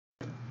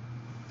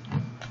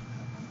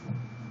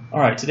All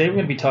right, today we're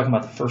going to be talking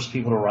about the first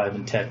people to arrive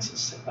in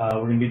Texas. We're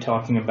going to be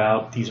talking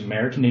about these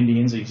American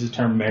Indians. I use the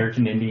term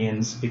American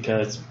Indians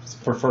because it's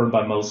preferred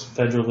by most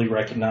federally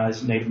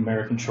recognized Native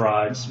American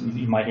tribes.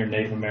 You might hear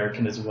Native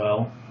American as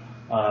well.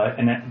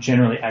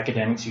 Generally,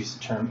 academics use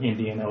the term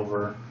Indian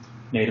over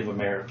Native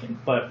American.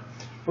 But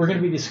we're going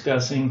to be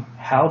discussing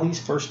how these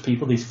first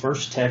people, these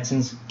first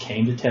Texans,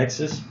 came to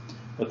Texas,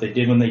 what they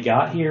did when they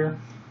got here,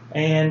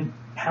 and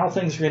how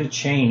things are going to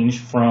change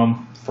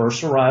from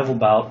first arrival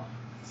about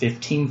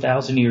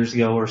 15,000 years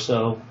ago or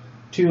so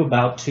to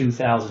about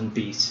 2000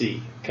 BC.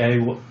 Okay,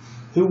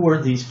 who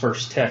were these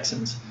first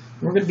Texans?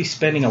 We're going to be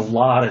spending a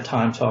lot of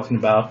time talking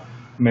about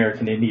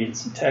American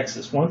Indians in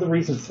Texas. One of the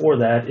reasons for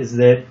that is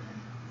that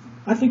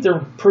I think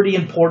they're pretty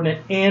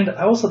important, and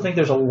I also think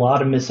there's a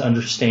lot of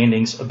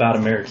misunderstandings about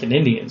American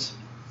Indians.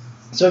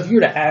 So if you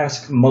were to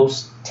ask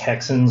most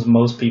Texans,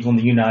 most people in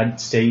the United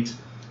States,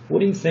 what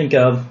do you think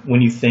of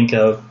when you think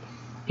of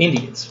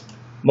Indians?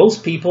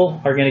 Most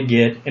people are going to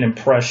get an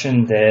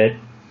impression that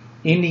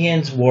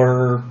Indians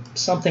were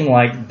something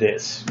like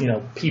this. You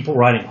know, people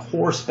riding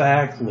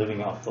horseback,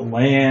 living off the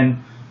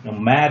land,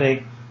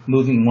 nomadic,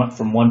 moving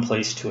from one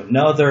place to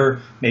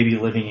another, maybe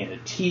living in a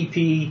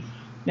teepee.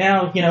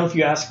 Now, you know, if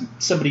you ask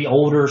somebody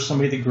older,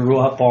 somebody that grew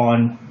up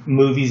on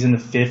movies in the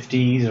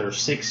 50s or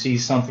 60s,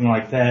 something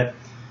like that,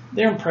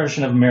 their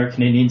impression of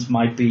American Indians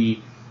might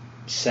be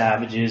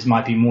savages,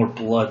 might be more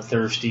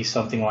bloodthirsty,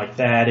 something like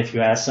that. If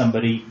you ask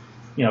somebody,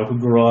 you know, who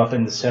grew up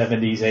in the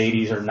 70s,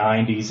 80s, or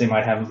 90s, they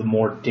might have the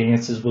more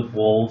dances with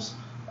wolves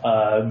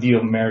view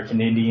of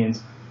American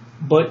Indians.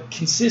 But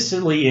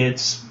consistently,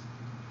 it's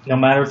no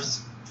matter if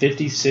it's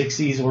 50s,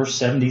 60s, or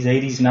 70s,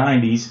 80s,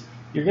 90s,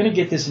 you're going to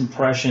get this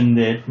impression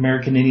that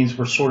American Indians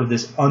were sort of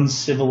this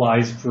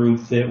uncivilized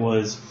group that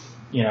was,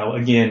 you know,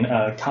 again,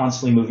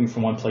 constantly moving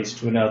from one place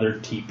to another,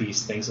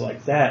 teepees, things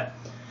like that.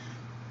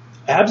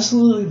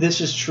 Absolutely, this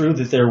is true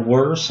that there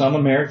were some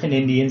American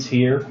Indians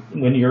here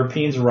when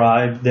Europeans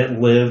arrived that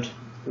lived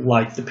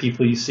like the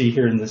people you see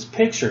here in this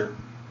picture.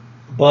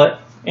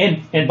 But,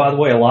 and by the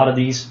way, a lot of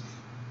these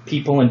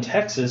people in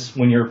Texas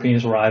when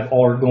Europeans arrive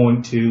are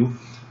going to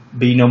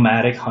be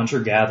nomadic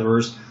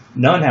hunter-gatherers.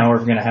 None,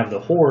 however, are going to have the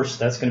horse.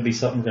 That's going to be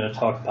something we're going to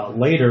talk about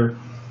later.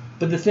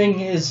 But the thing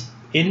is,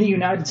 in the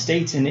United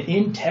States and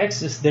in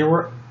Texas, there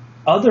were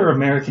other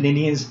American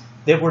Indians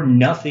that were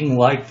nothing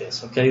like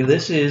this. Okay,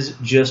 this is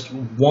just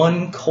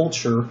one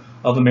culture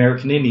of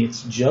American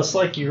Indians. Just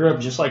like Europe,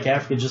 just like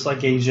Africa, just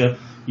like Asia,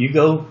 you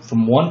go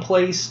from one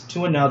place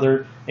to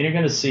another, and you're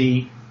going to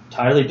see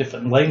entirely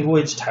different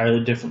language,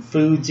 entirely different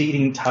foods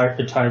eating,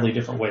 entirely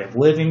different way of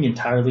living,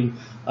 entirely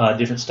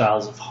different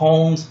styles of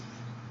homes.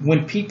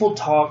 When people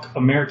talk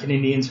American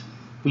Indians,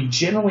 we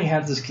generally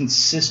have this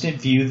consistent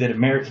view that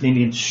American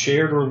Indians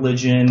shared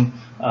religion,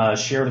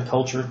 shared a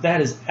culture. That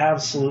is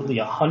absolutely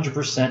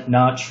 100%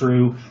 not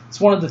true.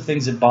 It's one of the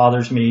things that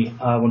bothers me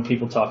when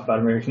people talk about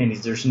American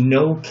Indians. There's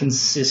no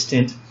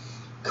consistent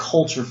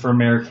culture for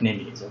American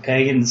Indians,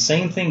 okay? And the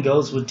same thing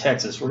goes with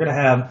Texas. We're going to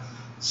have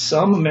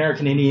some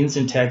American Indians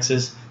in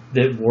Texas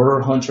that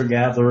were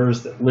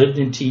hunter-gatherers, that lived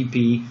in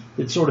teepee,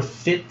 that sort of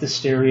fit the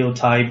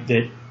stereotype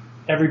that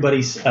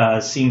everybody's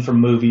seen from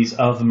movies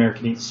of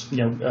American Indians.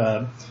 You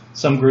know,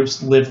 some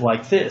groups live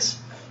like this.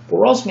 But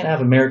we're also going to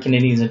have American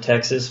Indians in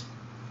Texas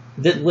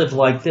that lived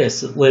like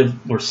this, that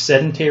were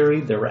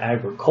sedentary, they were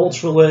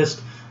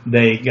agriculturalists,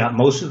 they got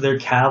most of their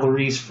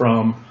calories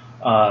from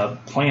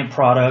plant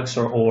products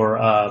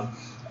or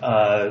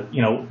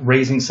you know,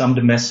 raising some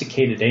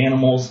domesticated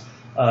animals,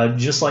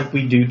 just like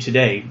we do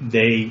today.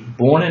 They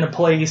born in a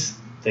place,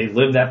 they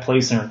live that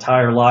place their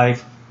entire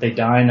life, they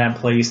die in that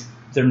place.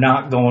 They're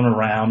not going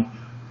around,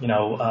 you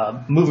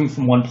know, moving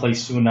from one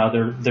place to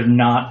another. They're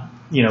not,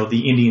 you know,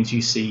 the Indians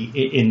you see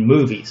in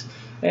movies.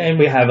 And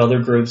we have other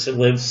groups that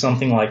live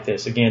something like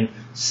this. Again,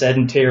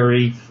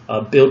 sedentary,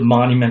 build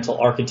monumental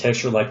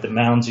architecture like the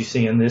mounds you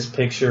see in this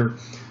picture.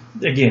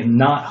 Again,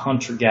 not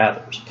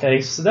hunter-gatherers,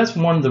 okay? So that's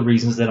one of the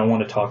reasons that I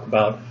want to talk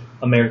about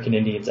American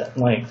Indians at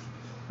length.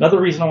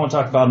 Another reason I want to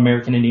talk about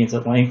American Indians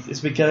at length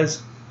is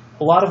because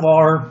a lot of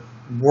our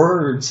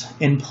words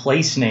and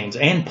place names,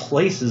 and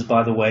places,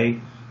 by the way,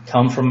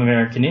 come from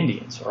American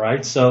Indians, all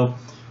right? So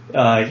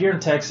here in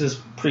Texas,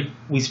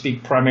 we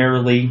speak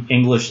primarily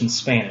English and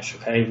Spanish,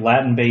 okay?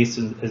 Latin base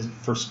is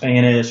for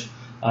Spanish,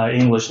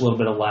 English, a little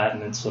bit of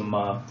Latin, and some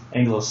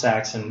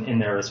Anglo-Saxon in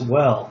there as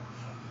well.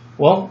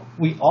 Well,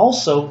 we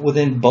also,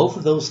 within both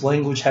of those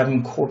languages, have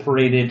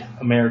incorporated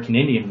American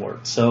Indian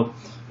words. So,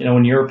 you know,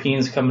 when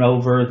Europeans come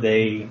over,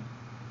 they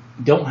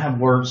don't have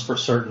words for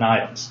certain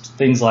items.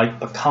 Things like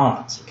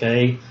pecans,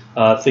 okay?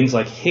 Things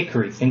like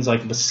hickory, things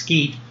like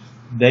mesquite.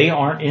 They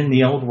aren't in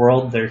the old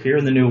world. They're here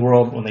in the new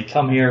world. When they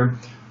come here,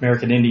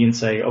 American Indians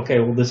say, okay,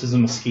 well, this is a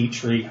mesquite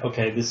tree.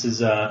 Okay, this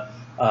is, I'm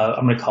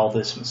going to call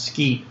this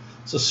mesquite.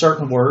 So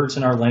certain words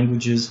in our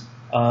languages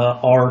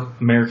are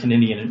American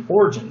Indian in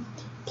origin.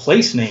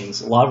 Place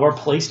names, a lot of our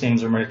place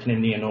names are American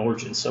Indian in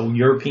origin. So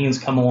Europeans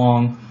come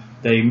along,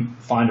 they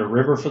find a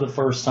river for the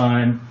first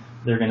time.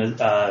 They're going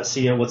to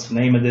see what's the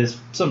name of this.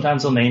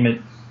 Sometimes they'll name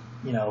it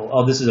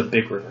oh, this is a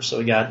big river. So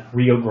we got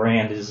Rio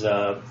Grande is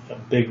a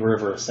big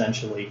river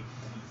essentially.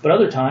 But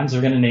other times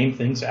they're going to name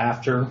things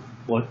after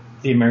what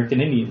the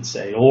American Indians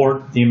say,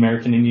 or the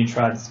American Indian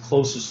tribe that's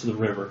closest to the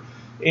river.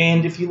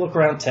 And if you look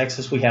around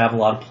Texas, we have a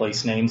lot of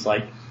place names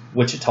like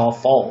Wichita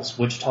Falls.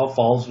 Wichita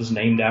Falls was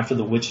named after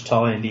the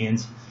Wichita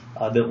Indians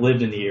that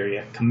lived in the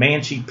area.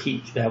 Comanche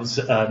Peak, that was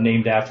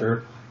named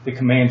after the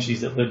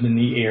Comanches that lived in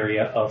the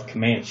area of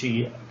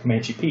Comanche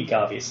Peak,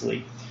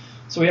 obviously.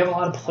 So we have a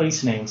lot of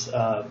place names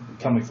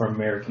coming from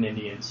American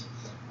Indians.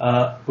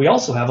 We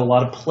also have a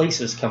lot of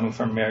places coming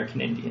from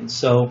American Indians.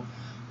 So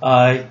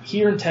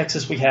here in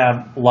Texas, we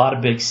have a lot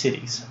of big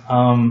cities.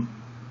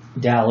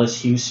 Dallas,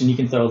 Houston, you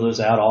can throw those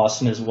out,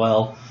 Austin as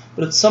well.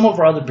 But it's some of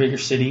our other bigger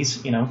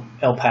cities,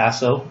 El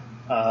Paso,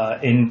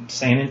 and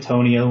San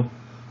Antonio.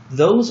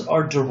 Those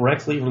are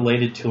directly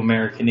related to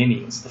American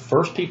Indians. The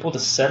first people to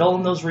settle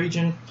in those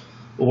regions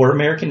were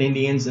American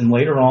Indians, and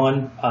later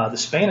on, the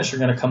Spanish are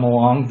going to come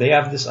along. They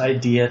have this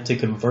idea to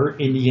convert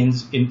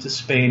Indians into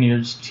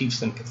Spaniards, teach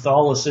them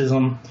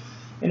Catholicism.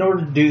 In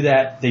order to do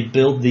that, they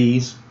build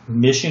these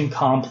mission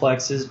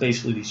complexes,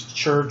 basically these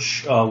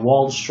church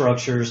walled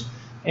structures,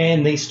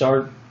 and they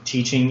start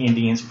teaching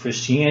Indians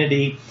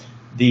Christianity.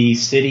 The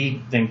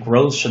city then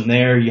grows from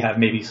there. You have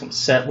maybe some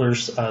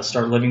settlers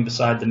start living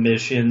beside the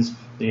missions.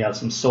 Then you have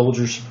some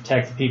soldiers to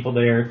protect the people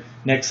there.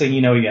 Next thing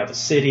you know, you have a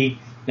city.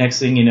 Next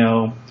thing you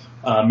know,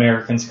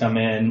 Americans come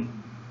in.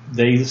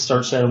 They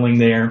start settling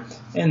there.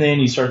 And then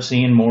you start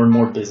seeing more and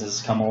more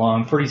businesses come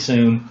along. Pretty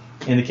soon,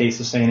 in the case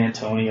of San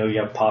Antonio, you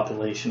have a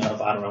population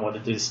of, I don't know what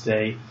it is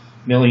today,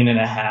 1.5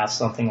 million,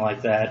 something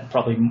like that.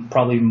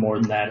 Probably more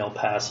than that. El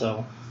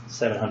Paso,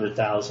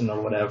 700,000 or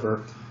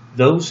whatever.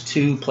 Those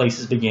two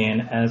places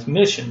began as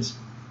missions.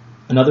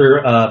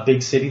 Another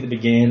big city that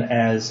began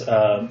as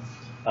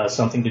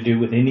something to do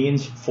with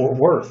Indians, Fort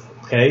Worth.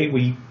 Okay,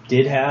 we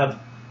did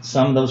have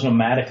some of those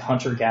nomadic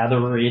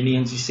hunter-gatherer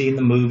Indians you see in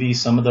the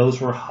movies. Some of those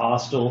were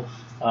hostile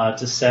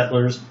to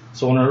settlers.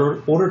 So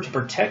in order to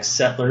protect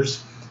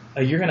settlers,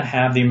 you're going to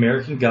have the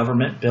American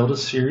government build a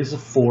series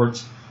of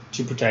forts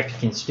to protect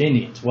against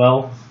Indians.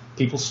 Well,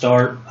 people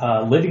start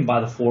living by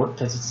the fort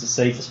because it's the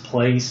safest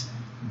place.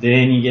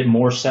 Then you get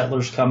more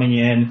settlers coming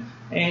in,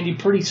 and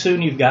pretty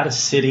soon you've got a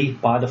city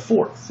by the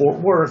fort. Fort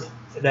Worth,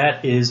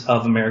 that is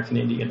of American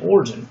Indian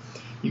origin.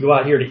 You go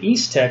out here to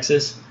East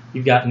Texas,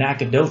 you've got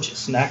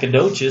Nacogdoches.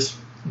 Nacogdoches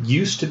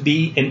used to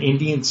be an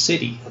Indian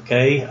city,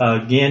 okay?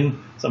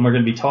 Again, something we're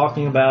going to be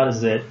talking about is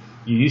that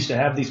you used to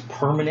have these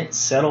permanent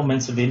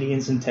settlements of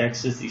Indians in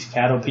Texas. These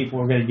Caddo people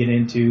we're going to get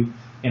into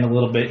in a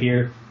little bit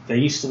here. They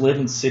used to live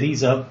in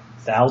cities of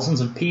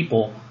thousands of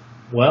people.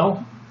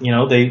 Well,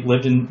 they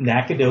lived in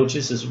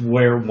Nacogdoches, is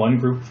where one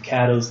group of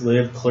Caddos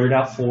lived, cleared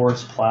out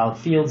forests, plowed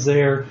fields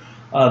there.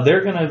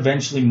 They're going to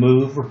eventually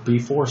move or be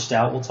forced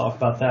out. We'll talk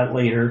about that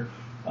later.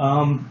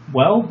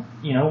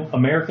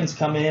 Americans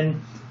come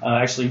in.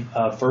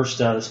 First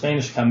the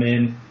Spanish come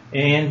in,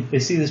 and they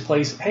see this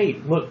place. Hey,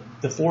 look,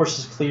 the forest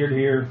is cleared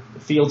here. The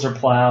fields are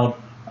plowed.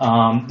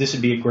 This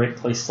would be a great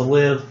place to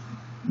live.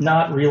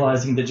 Not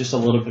realizing that just a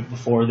little bit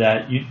before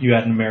that, you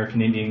had an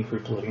American Indian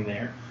group living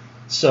there.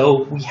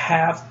 So we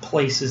have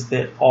places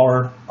that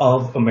are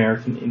of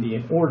American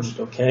Indian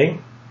origin, okay?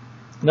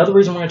 Another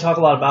reason we're going to talk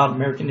a lot about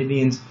American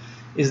Indians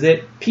is that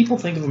people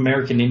think of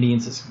American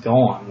Indians as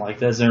gone,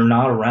 like as they're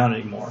not around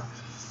anymore.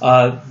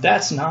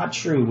 That's not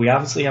true. We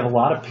obviously have a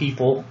lot of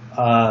people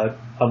of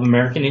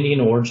American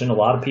Indian origin. A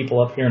lot of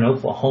people up here in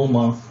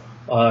Oklahoma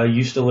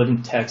used to live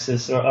in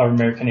Texas or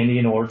American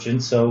Indian origin.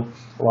 So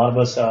a lot of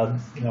us,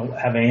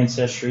 have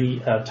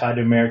ancestry tied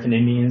to American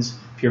Indians.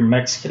 If you're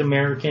Mexican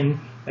American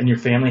and your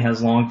family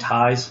has long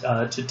ties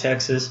to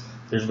Texas,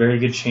 there's a very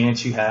good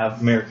chance you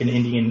have American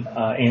Indian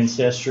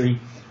ancestry,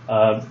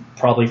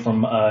 probably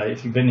from,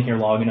 if you've been here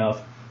long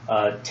enough,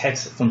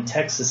 from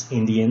Texas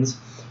Indians.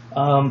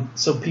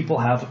 So people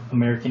have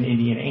American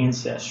Indian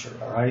ancestry,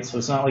 all right? So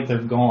it's not like they're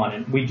gone.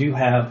 And we do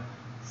have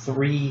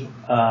 3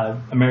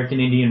 American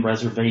Indian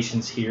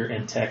reservations here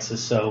in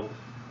Texas. So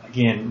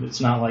again, it's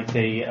not like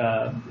they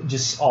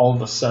just all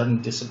of a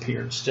sudden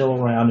disappeared. Still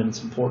around, and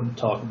it's important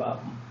to talk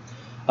about them.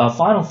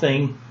 Final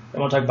thing, I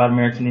want to talk about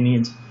American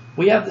Indians.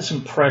 We have this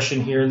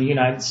impression here in the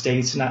United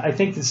States, and I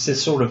think this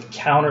is sort of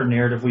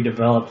counter-narrative we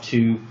developed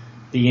to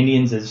the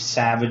Indians as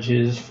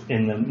savages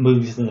in the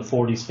movies in the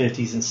 40s,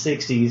 50s, and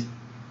 60s.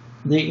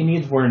 The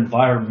Indians were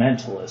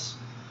environmentalists.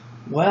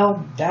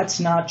 Well, that's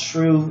not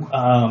true.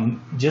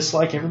 Just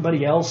like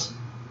everybody else,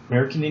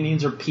 American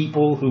Indians are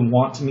people who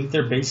want to meet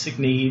their basic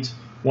needs.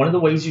 One of the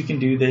ways you can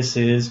do this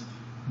is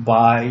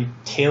by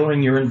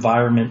tailoring your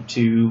environment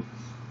to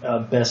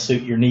best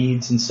suit your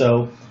needs. And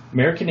so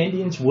American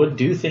Indians would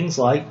do things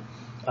like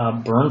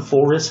burn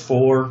forests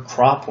for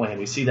cropland.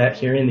 We see that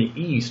here in the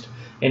East.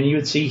 And you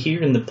would see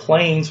here in the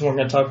plains, when we're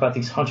going to talk about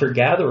these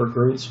hunter-gatherer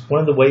groups, one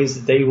of the ways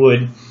that they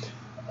would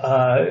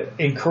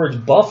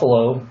encourage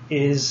buffalo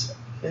is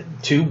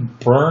to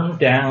burn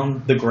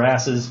down the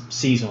grasses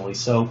seasonally.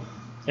 So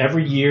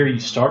every year you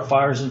start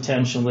fires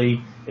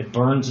intentionally, it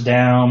burns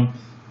down,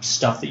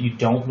 stuff that you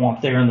don't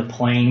want there in the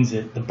plains.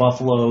 The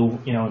buffalo,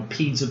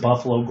 impedes the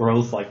buffalo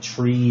growth, like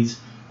trees.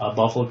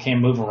 Buffalo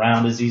can't move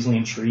around as easily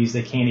in trees.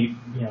 They can't eat,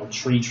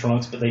 tree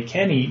trunks, but they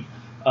can eat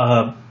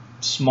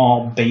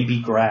small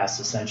baby grass,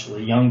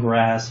 essentially, young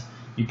grass.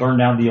 You burn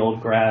down the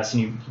old grass,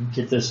 and you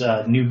get this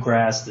new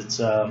grass that's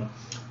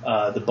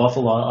the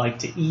buffalo like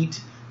to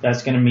eat.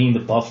 That's going to mean the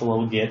buffalo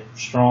will get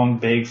strong,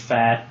 big,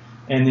 fat,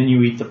 and then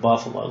you eat the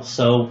buffalo.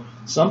 So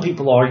some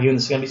people argue, and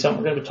this is going to be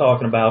something we're going to be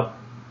talking about,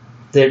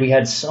 that we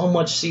had so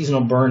much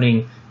seasonal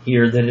burning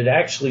here that it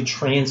actually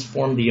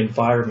transformed the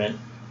environment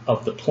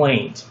of the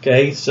plains.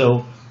 Okay,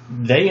 so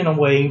they in a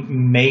way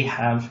may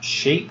have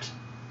shaped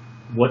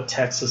what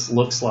Texas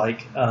looks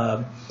like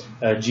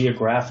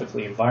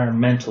geographically,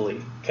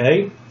 environmentally.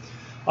 Okay,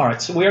 all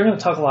right, so we are going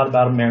to talk a lot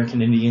about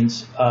American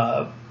Indians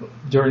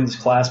during this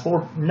class, but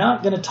we're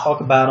not going to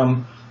talk about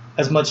them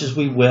as much as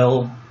we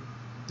will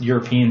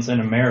Europeans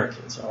and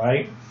Americans. All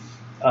right,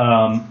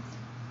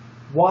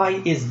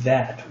 why is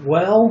that?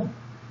 Well,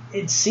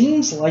 it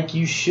seems like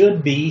you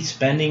should be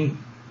spending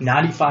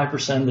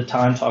 95% of the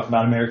time talking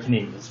about American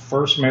Indians. The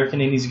first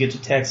American Indians get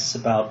to Texas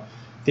about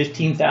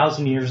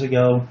 15,000 years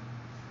ago,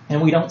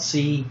 and we don't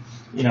see,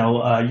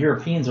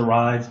 Europeans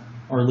arrive,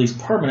 or at least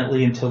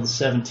permanently, until the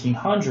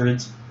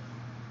 1700s.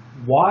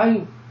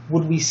 Why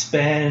would we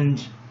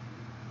spend,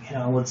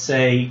 let's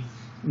say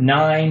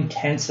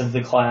 9/10 of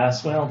the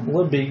class, well, a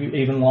little bit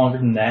even longer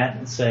than that,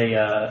 let's say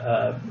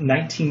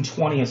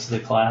 19/20 of the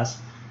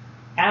class,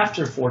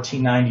 after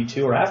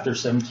 1492 or after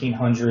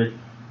 1700,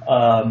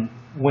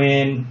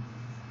 when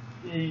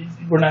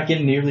we're not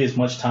getting nearly as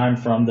much time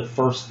from the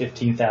first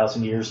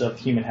 15,000 years of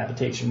human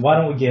habitation? Why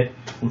don't we get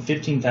from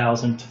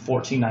 15,000 to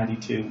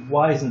 1492?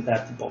 Why isn't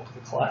that the bulk of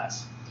the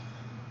class?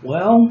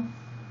 Well,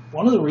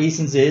 one of the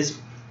reasons is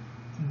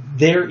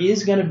there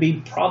is going to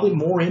be probably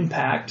more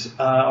impact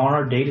on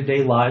our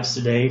day-to-day lives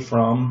today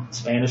from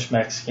Spanish,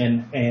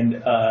 Mexican,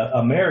 and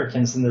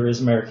Americans than there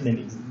is American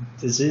Indians.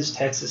 This is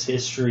Texas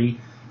history.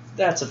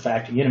 That's a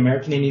factor. Again,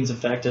 American Indians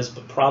affect us,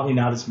 but probably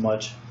not as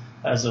much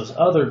as those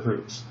other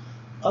groups.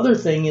 Other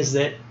thing is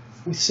that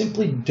we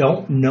simply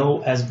don't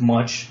know as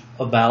much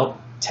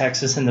about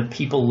Texas and the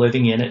people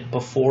living in it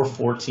before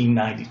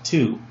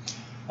 1492.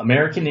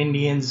 American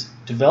Indians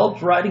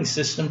developed a writing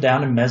system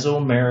down in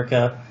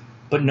Mesoamerica,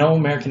 but no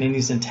American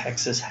Indians in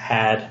Texas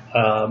had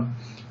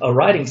a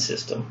writing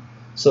system.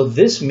 So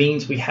this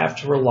means we have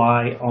to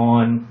rely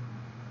on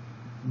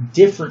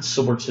different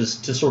sources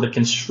to sort of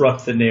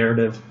construct the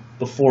narrative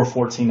before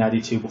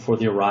 1492, before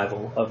the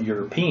arrival of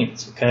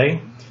Europeans.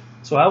 Okay,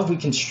 so how have we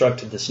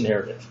constructed this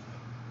narrative?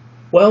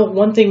 Well,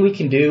 one thing we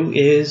can do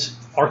is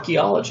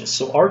archaeologists.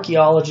 So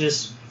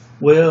archaeologists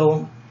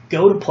will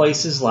go to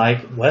places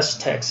like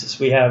West Texas.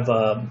 We have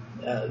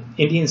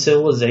Indian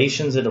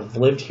civilizations that have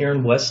lived here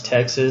in West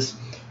Texas,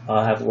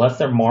 have left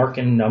their mark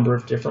in a number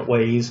of different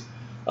ways.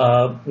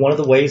 One of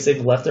the ways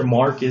they've left their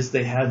mark is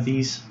they have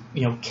these,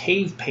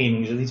 cave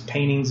paintings, or these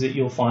paintings that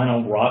you'll find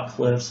on rock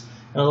cliffs,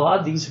 and a lot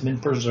of these have been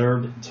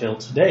preserved until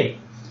today.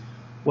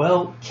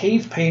 Well,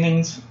 cave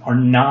paintings are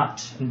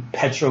not, and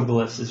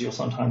petroglyphs, as you'll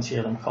sometimes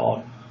hear them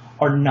called,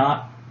 are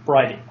not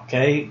writing.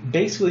 Okay,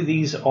 basically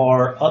these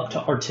are up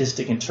to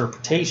artistic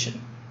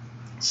interpretation.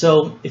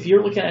 So if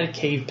you're looking at a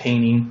cave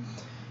painting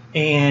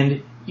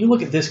and you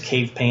look at this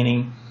cave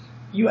painting,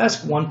 you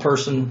ask one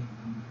person,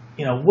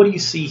 what do you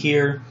see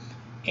here?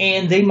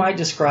 And they might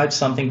describe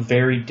something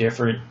very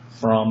different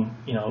from,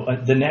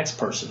 the next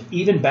person.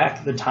 Even back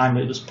at the time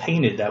it was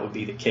painted, that would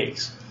be the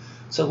case.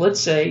 So let's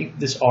say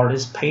this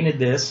artist painted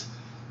this,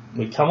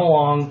 we come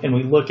along and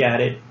we look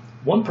at it.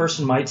 One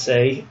person might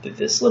say that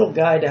this little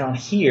guy down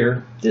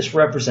here, this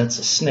represents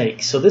a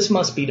snake. So this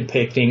must be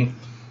depicting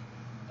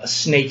a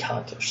snake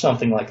hunt or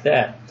something like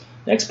that.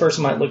 Next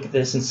person might look at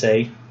this and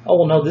say, oh,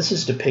 well, no, this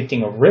is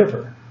depicting a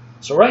river.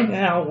 So right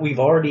now,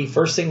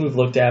 first thing we've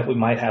looked at, we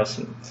might have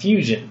some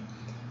confusion.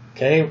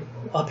 Okay,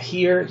 up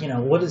here,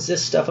 what is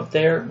this stuff up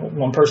there?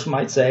 One person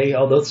might say,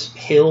 oh, those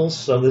hills,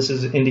 so this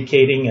is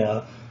indicating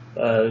a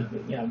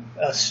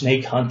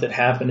snake hunt that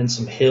happened in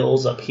some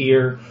hills up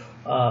here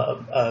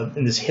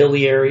in this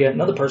hilly area.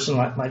 Another person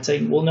might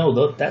say, well,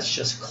 no, that's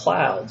just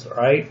clouds, all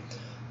right?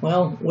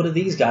 Well, what are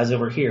these guys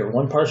over here?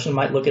 One person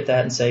might look at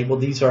that and say, well,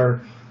 these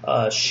are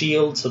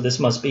shields, so this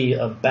must be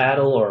a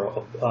battle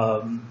or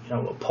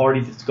a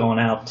party that's going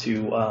out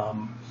to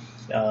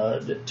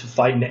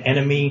fight an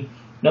enemy.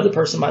 Another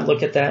person might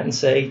look at that and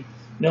say,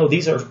 no,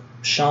 these are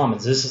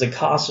shamans. This is a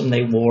costume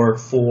they wore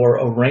for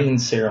a rain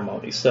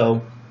ceremony.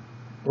 So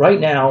right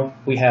now,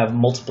 we have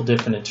multiple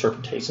different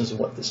interpretations of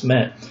what this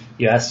meant.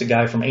 You ask a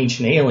guy from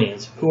Ancient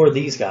Aliens, who are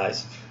these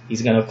guys?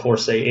 He's going to, of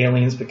course, say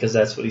aliens because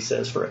that's what he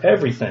says for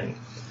everything.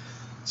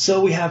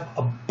 So we have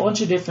a bunch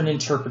of different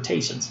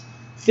interpretations.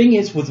 Thing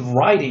is, with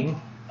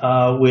writing,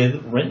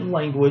 with written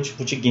language,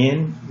 which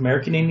again,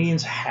 American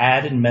Indians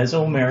had in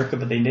Mesoamerica,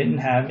 but they didn't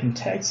have in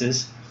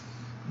Texas,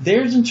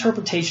 there's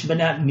interpretation, but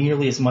not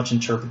nearly as much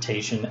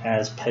interpretation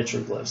as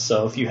petroglyphs.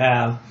 So if you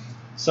have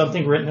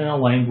something written in a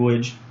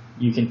language,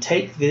 you can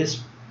take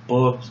this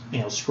book,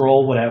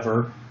 scroll,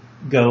 whatever,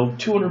 go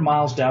 200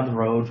 miles down the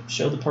road,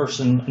 show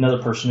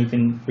another person who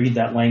can read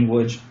that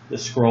language, the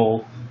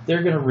scroll,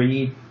 they're going to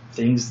read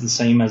things the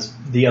same as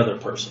the other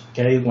person.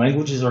 Okay,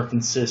 languages are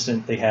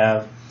consistent. They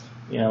have,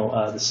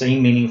 the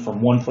same meaning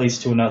from one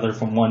place to another,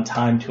 from one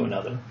time to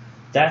another.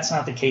 That's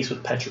not the case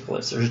with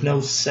petroglyphs. There's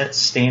no set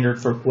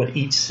standard for what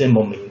each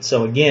symbol means.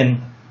 So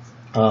again,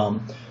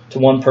 to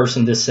one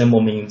person this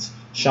symbol means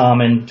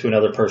shaman, to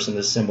another person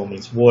this symbol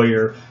means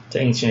warrior, to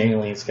Ancient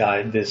Aliens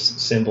Guide this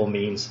symbol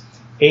means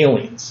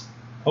aliens.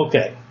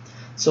 Okay,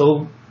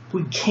 so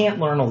we can't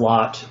learn a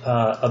lot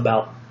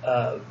about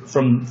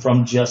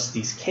from just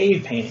these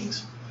cave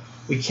paintings.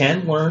 We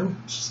can learn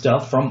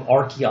stuff from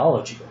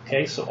archaeology.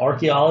 Okay, so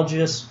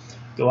archaeologists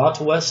go out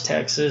to West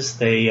Texas.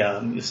 They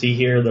you see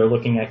here they're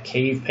looking at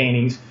cave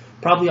paintings,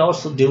 probably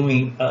also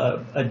doing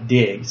a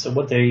dig. So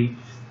what they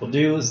will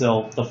do is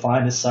they'll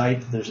find a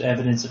site that there's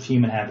evidence of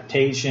human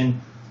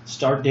habitation,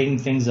 start digging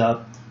things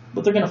up.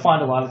 What they're going to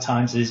find a lot of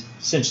times is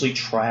essentially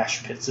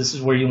trash pits. This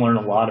is where you learn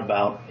a lot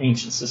about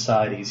ancient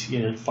societies.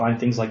 You find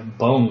things like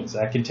bones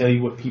that can tell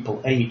you what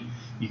people ate.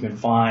 You can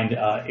find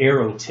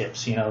arrow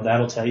tips.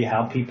 That'll tell you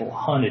how people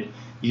hunted.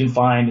 You can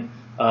find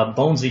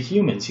bones of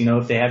humans.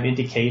 If they have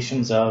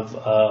indications of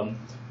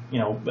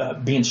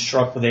being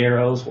struck with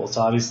arrows. Well, it's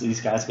obviously these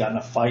guys got in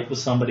a fight with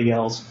somebody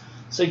else.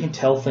 So you can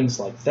tell things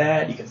like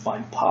that. You can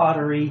find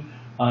pottery.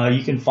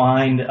 You can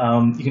find,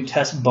 you can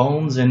test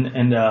bones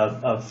and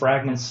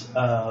fragments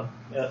of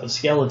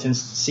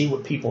skeletons to see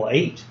what people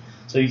ate.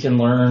 So you can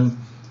learn,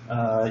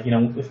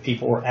 if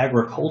people were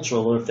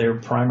agricultural or if they were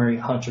primary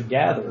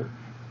hunter-gatherer.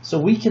 So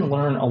we can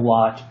learn a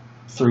lot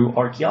through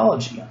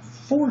archaeology.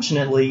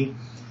 Unfortunately,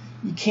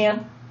 you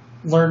can't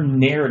learn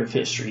narrative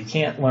history. You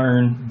can't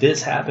learn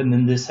this happened,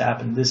 then this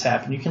happened, this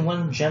happened. You can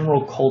learn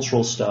general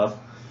cultural stuff,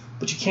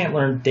 but you can't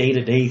learn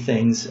day-to-day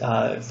things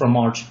from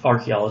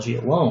archaeology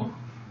alone.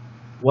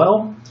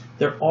 Well,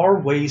 there are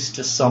ways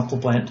to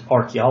supplement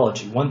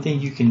archaeology. One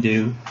thing you can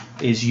do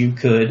is you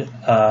could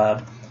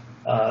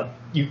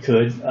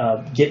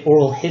get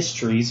oral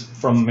histories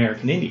from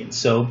American Indians.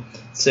 So,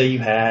 say you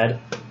had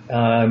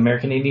an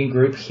American Indian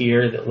group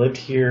here that lived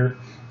here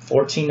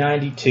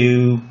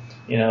 1492.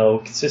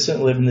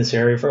 Consistently lived in this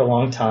area for a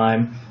long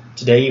time.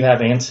 Today, you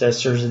have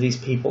ancestors of these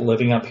people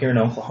living up here in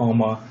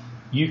Oklahoma.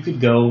 You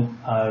could go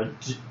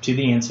to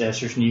the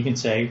ancestors and you can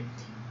say,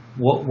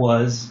 what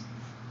was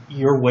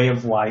your way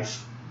of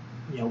life,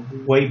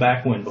 way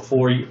back when,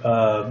 before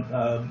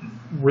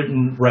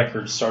written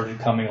records started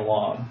coming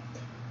along?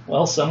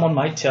 Well, someone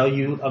might tell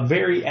you a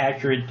very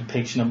accurate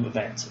depiction of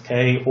events.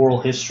 Okay, oral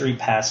history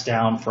passed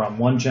down from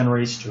one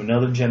generation to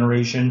another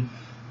generation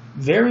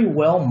very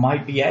well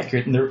might be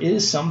accurate, and there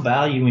is some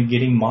value in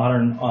getting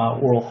modern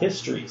oral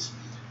histories.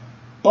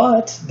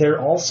 But there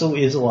also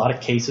is a lot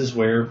of cases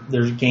where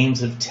there's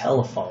games of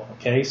telephone.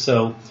 Okay,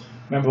 so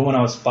remember when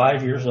I was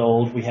 5 years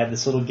old, we had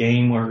this little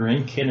game where we were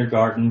in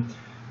kindergarten.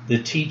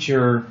 The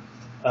teacher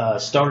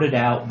started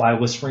out by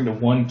whispering to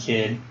one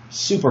kid,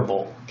 Super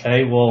Bowl.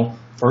 Okay, well,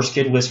 first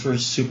kid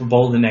whispers Super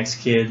Bowl, the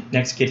next kid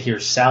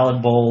hears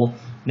salad bowl,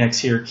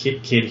 next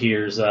kid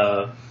hears,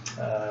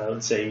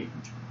 let's say,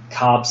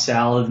 Cobb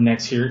salad, the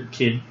next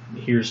kid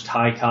hears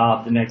Thai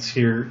cobb, the next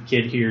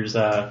kid hears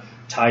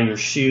tie your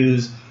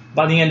shoes.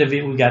 By the end of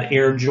it, we got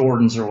Air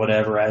Jordans or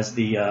whatever as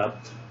the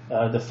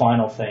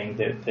final thing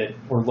that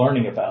we're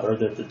learning about, or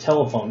the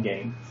telephone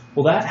game.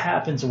 Well, that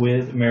happens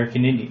with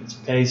American Indians.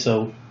 Okay,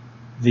 so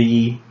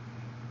the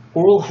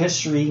oral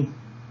history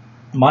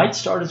might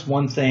start as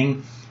one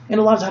thing, and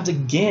a lot of times,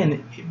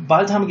 again,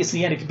 by the time it gets to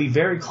the end, it could be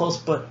very close,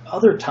 but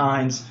other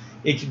times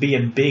it could be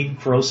a big,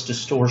 gross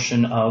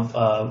distortion of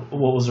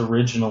what was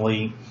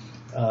originally,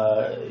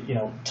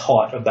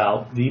 taught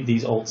about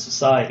these old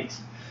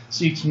societies.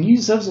 So you can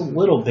use those a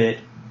little bit,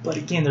 but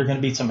again, there are going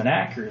to be some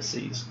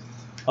inaccuracies.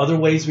 Other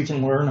ways we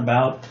can learn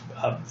about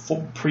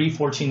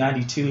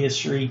pre-1492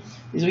 history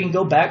is we can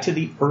go back to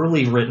the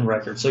early written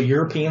records. So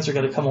Europeans are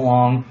going to come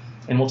along,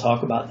 and we'll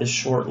talk about this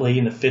shortly,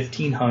 in the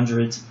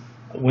 1500s.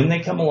 When they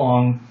come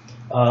along,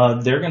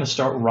 they're going to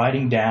start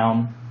writing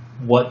down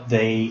what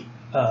they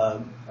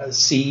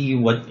see,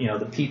 what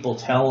the people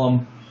tell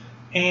them,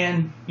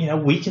 and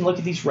we can look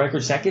at these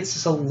records. That gets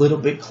us a little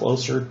bit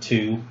closer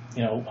to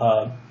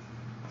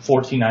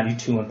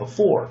 1492 and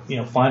before.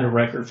 Find a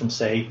record from,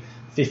 say,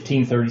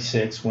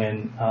 1536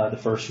 when the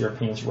first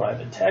Europeans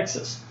arrived in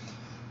Texas.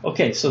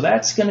 Okay, so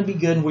that's going to be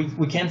good.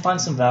 We can find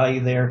some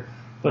value there,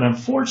 but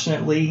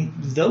unfortunately,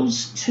 those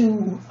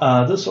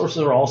sources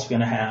are also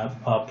going to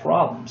have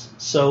problems.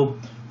 So,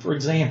 for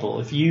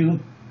example,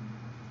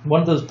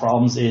 one of those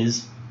problems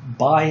is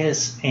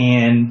bias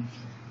and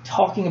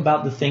talking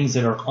about the things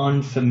that are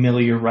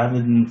unfamiliar rather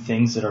than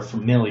things that are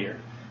familiar.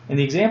 And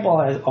the example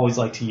I always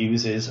like to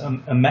use is,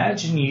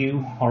 imagine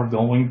you are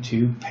going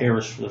to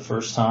Paris for the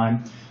first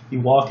time.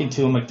 You walk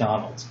into a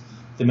McDonald's.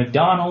 The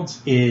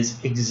McDonald's is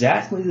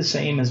exactly the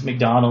same as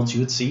McDonald's you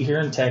would see here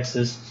in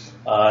Texas.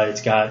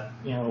 It's got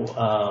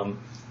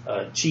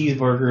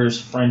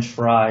cheeseburgers, French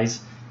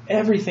fries.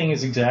 Everything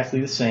is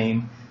exactly the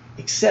same,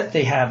 except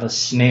they have a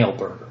snail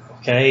burger.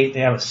 Okay, they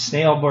have a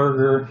snail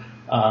burger.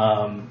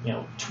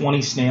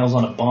 20 snails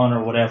on a bun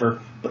or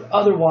whatever. But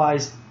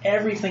otherwise,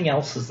 everything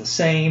else is the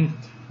same.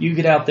 You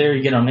get out there,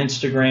 you get on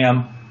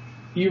Instagram,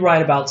 you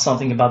write about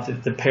something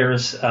about the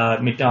Paris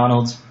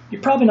McDonald's.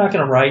 You're probably not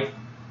going to write,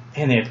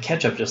 and they have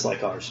ketchup just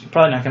like ours. You're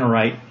probably not going to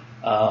write,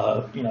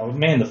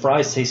 man, the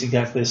fries taste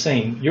exactly the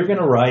same. You're going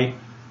to write,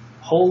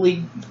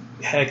 holy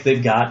heck,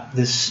 they've got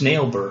this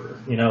snail burger.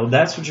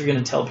 That's what you're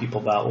going to tell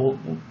people about. Well,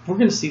 we're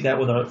going to see that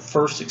with our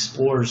first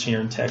explorers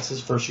here in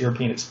Texas, first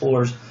European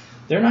explorers.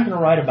 They're not going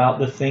to write about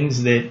the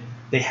things that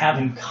they have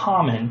in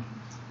common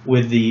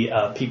with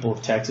the people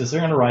of Texas.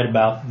 They're going to write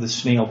about the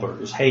snail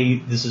burgers. Hey,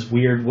 this is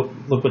weird.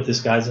 Look what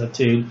this guy's up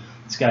to.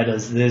 This guy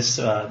does this.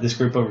 This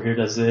group over here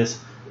does this.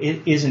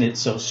 Isn't it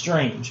so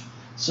strange?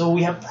 So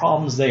we have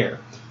problems there.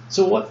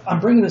 So what I'm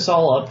bringing this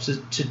all up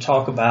to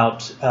talk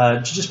about,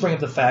 to just bring up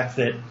the fact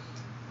that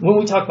when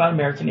we talk about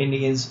American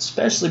Indians,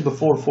 especially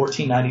before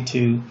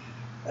 1492,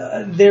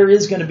 there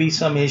is going to be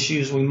some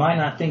issues. We might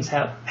not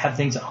have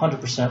things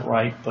 100%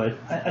 right, but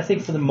I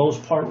think for the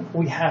most part,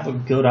 we have a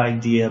good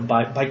idea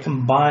by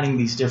combining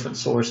these different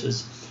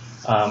sources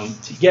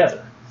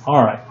together.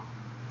 All right.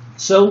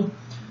 So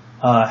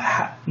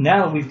now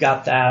that we've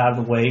got that out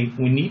of the way,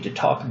 we need to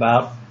talk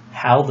about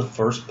how the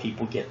first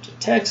people get to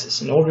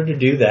Texas. In order to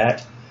do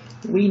that,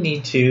 we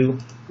need to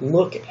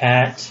look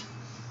at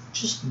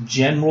just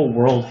general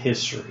world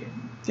history.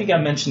 I think I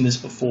mentioned this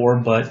before,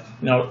 but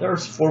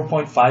Earth's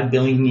 4.5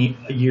 billion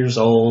years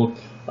old.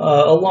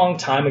 A long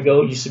time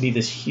ago, it used to be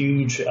this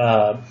huge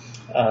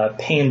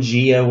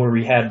Pangea where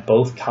we had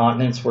both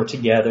continents were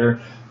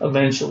together.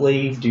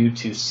 Eventually, due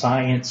to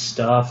science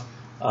stuff,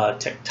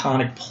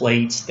 tectonic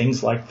plates,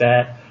 things like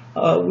that,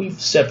 we've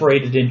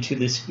separated into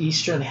this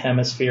eastern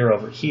hemisphere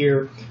over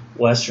here,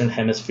 western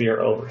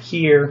hemisphere over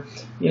here.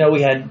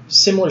 We had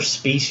similar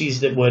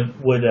species that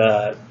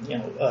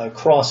would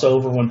cross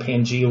over when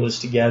Pangea was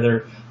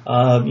together.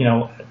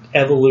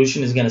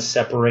 Evolution is going to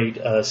separate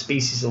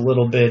species a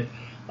little bit,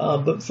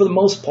 but for the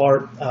most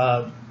part,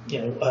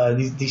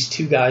 these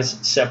two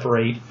guys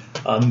separate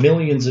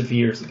millions of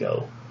years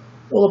ago.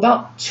 Well,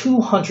 about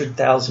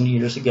 200,000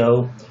 years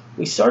ago,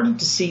 we started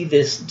to see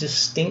this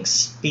distinct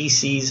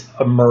species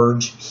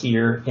emerge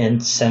here in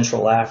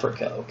Central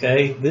Africa,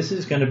 okay? This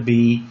is going to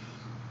be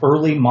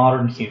early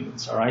modern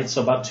humans, all right?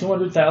 So about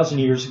 200,000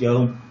 years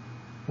ago,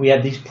 we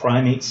had these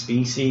primate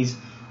species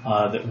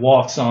that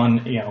walk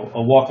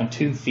on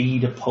 2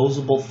 feet,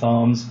 opposable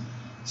thumbs,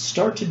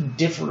 start to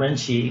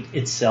differentiate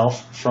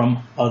itself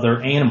from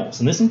other animals.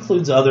 And this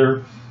includes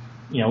other,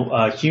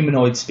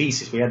 humanoid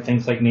species. We had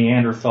things like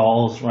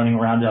Neanderthals running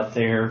around out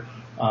there,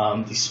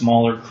 these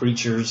smaller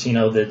creatures,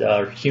 that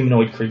are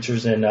humanoid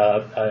creatures in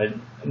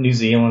New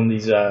Zealand.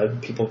 These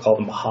people call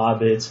them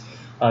hobbits,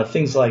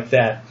 things like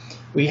that.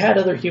 We had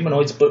other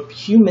humanoids, but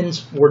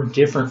humans were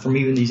different from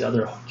even these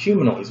other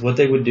humanoids. What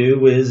they would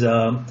do is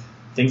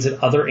things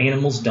that other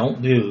animals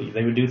don't do.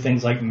 They would do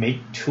things like make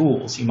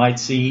tools. You might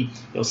see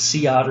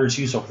sea otters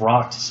use a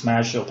rock to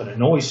smash open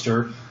an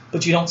oyster,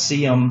 but you don't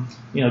see them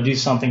do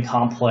something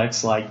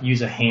complex like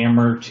use a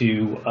hammer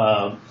to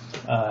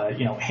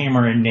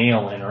hammer a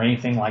nail in or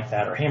anything like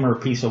that, or hammer a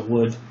piece of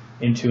wood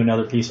into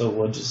another piece of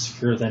wood to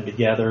secure them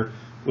together.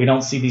 We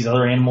don't see these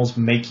other animals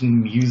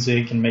making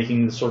music and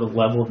making the sort of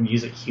level of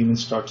music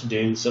humans start to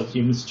do. So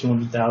humans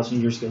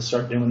 200,000 years ago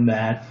start doing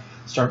that.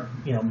 Start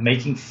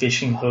making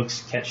fishing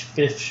hooks, catch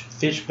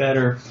fish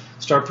better.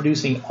 Start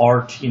producing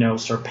art.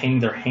 Start painting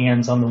their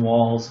hands on the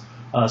walls.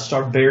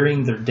 Start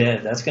burying their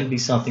dead. That's going to be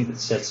something that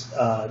sets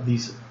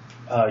these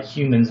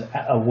humans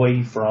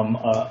away from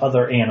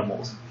other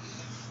animals.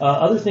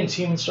 Other things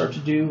humans start to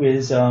do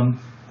is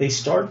they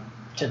start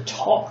to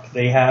talk.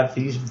 They have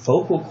these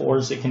vocal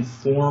cords that can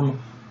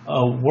form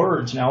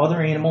words. Now,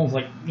 other animals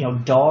like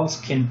dogs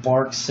can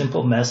bark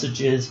simple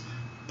messages.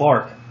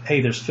 Bark.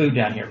 Hey, there's food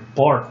down here.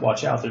 Bark,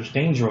 watch out, there's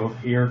danger over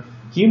here.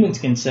 Humans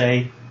can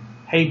say,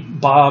 hey,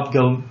 Bob,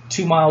 go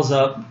 2 miles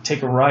up,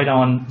 take a right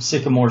on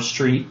Sycamore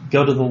Street,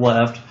 go to the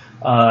left.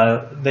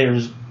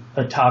 There's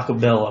a Taco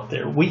Bell up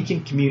there. We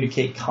can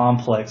communicate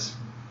complex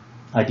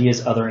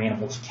ideas other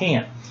animals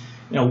can't.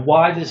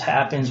 Why this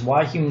happens,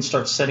 why humans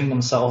start setting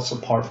themselves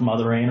apart from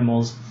other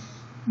animals,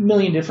 a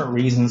million different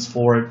reasons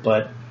for it,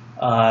 but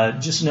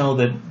just know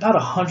that about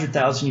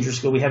 100,000 years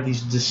ago, we have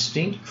these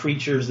distinct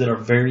creatures that are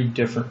very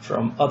different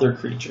from other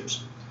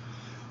creatures.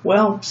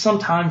 Well,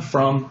 sometime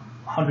from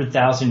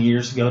 100,000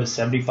 years ago to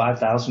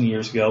 75,000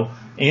 years ago,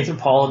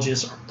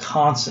 anthropologists are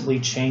constantly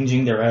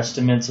changing their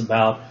estimates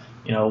about,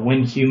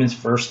 when humans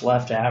first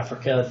left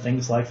Africa,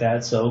 things like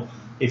that. So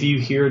if you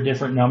hear a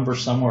different number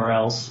somewhere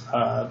else,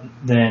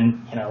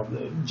 then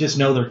just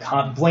know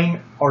blame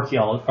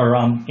archaeologists or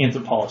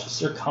anthropologists.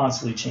 They're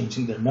constantly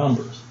changing their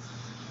numbers.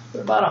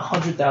 But about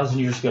 100,000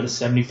 years ago to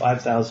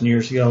 75,000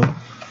 years ago,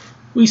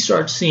 we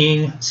start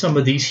seeing some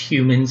of these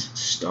humans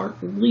start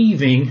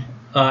leaving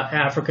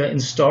Africa and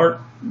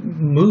start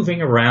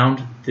moving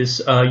around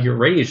this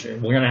Eurasia.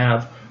 We're going to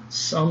have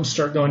some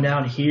start going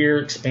down here,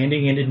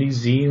 expanding into New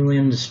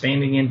Zealand,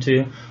 expanding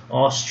into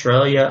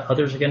Australia.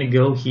 Others are going to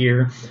go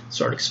here,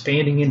 start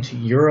expanding into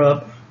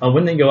Europe.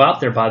 When they go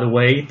out there, by the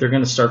way, they're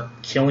going to start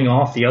killing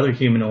off the other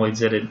humanoids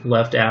that had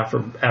left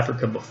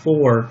Africa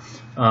before.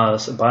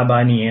 So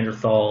bye-bye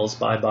Neanderthals,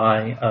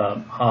 bye-bye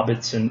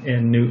hobbits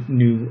and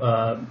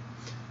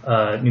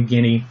New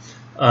Guinea.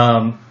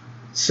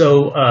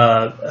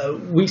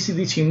 We see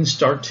these humans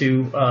start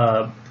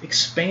to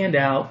expand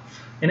out.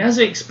 And as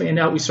they expand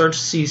out, we start to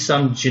see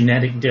some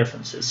genetic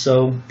differences.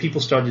 So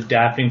people start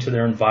adapting to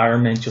their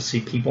environment. You'll see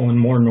people in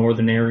more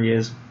northern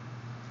areas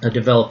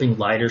developing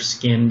lighter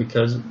skin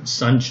because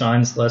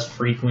sunshine is less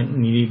frequent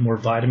and you need more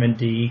vitamin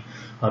D.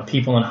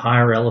 People in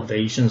higher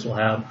elevations will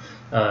have,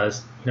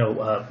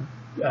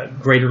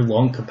 greater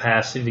lung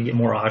capacity to get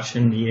more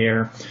oxygen in the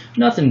air.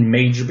 Nothing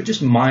major, but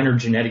just minor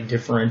genetic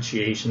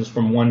differentiations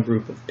from one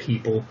group of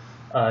people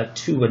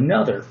to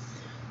another.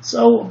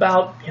 So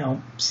about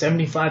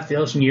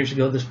 75,000 years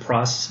ago, this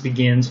process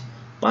begins.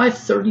 By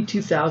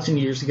 32,000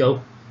 years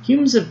ago,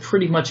 humans have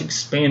pretty much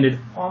expanded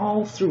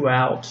all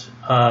throughout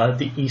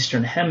the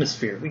Eastern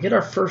Hemisphere. We get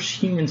our first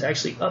humans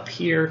actually up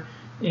here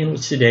in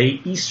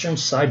today, Eastern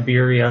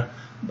Siberia,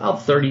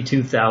 about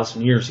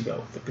 32,000 years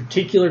ago. The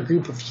particular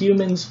group of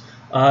humans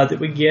that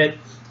we get,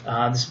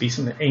 this would be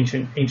some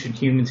ancient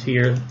humans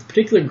here. The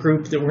particular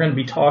group that we're going to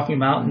be talking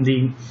about and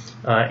the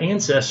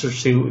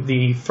ancestors to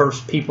the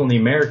first people in the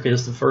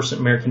Americas, the first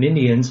American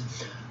Indians,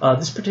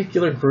 this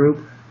particular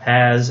group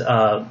has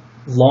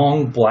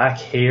long black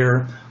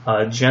hair,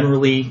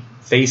 generally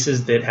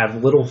faces that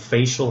have little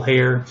facial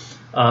hair,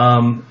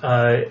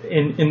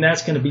 and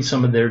that's going to be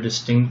some of their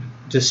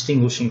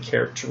distinguishing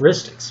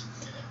characteristics.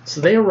 So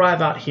they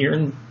arrive out here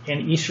in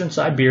Eastern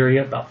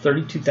Siberia about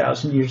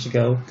 32,000 years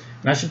ago,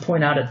 and I should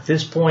point out at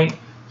this point,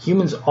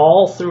 humans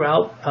all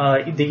throughout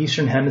the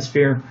Eastern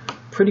Hemisphere,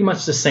 pretty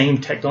much the same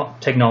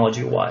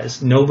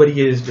technology-wise.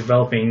 Nobody has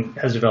developed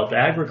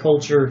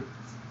agriculture.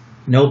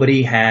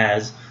 Nobody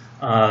has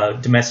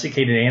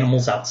domesticated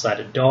animals outside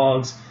of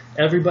dogs.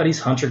 Everybody's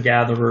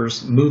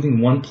hunter-gatherers, moving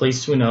one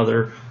place to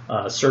another,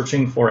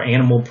 searching for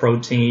animal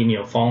protein,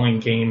 following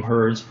game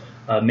herds,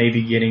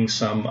 maybe getting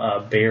some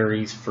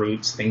berries,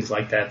 fruits, things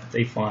like that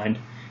they find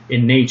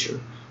in nature.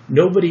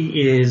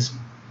 Nobody is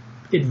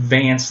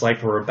advanced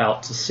like we're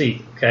about to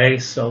see, okay?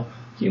 So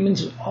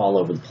humans all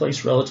over the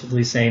place,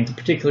 relatively the same. The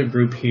particular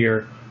group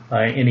here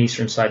in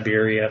Eastern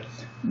Siberia,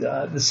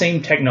 the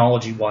same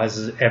technology-wise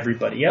as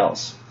everybody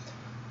else.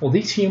 Well,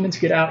 these humans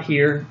get out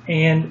here,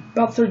 and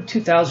about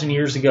 32,000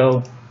 years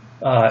ago,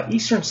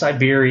 Eastern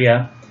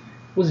Siberia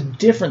was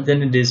different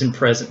than it is in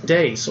present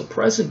day. So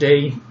present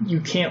day, you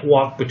can't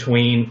walk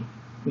between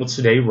what's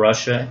today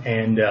Russia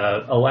and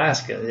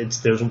Alaska.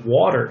 There's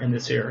water in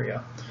this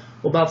area.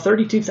 Well, about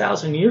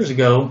 32,000 years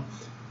ago,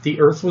 the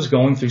Earth was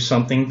going through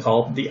something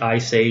called the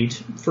Ice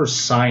Age for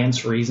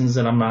science reasons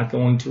that I'm not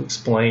going to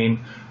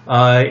explain.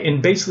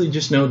 And basically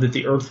just know that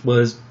the Earth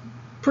was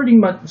pretty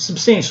much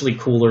substantially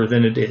cooler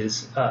than it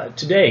is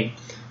today.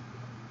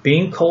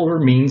 Being colder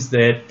means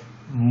that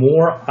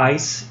more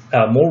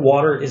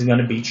water is going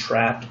to be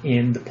trapped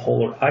in the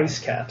polar ice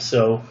cap.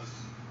 So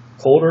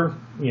colder,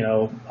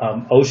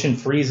 ocean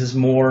freezes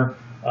more.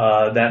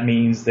 That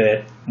means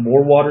that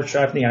more water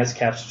trapped in the ice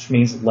caps, which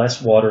means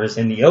less water is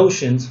in the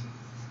oceans.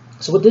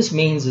 So what this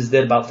means is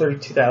that about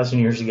 32,000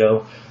 years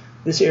ago,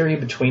 this area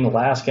between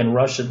Alaska and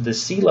Russia, the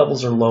sea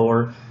levels are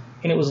lower,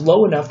 and it was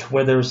low enough to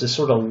where there was this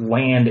sort of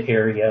land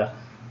area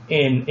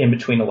in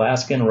between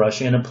Alaska and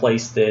Russia in a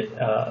place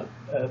that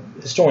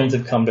historians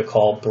have come to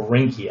call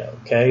Beringia.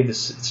 Okay,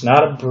 it's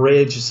not a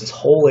bridge; it's this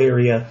whole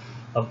area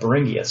of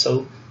Beringia.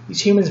 So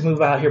these humans move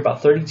out here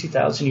about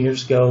 32,000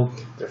 years ago.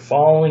 They're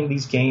following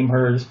these game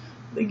herds.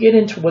 They get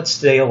into what's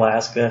today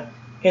Alaska,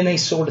 and they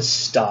sort of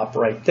stop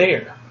right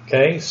there.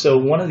 Okay, so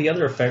one of the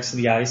other effects of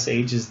the Ice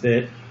Age is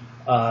that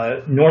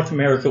North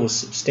America was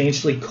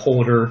substantially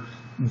colder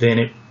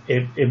than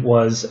it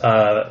was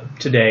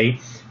today,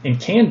 and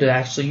Canada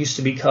actually used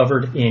to be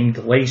covered in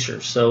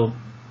glaciers. So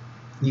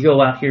you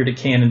go out here to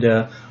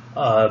Canada,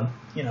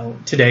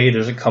 today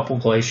there's a couple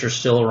glaciers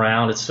still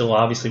around. It's still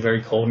obviously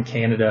very cold in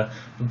Canada.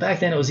 But back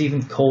then it was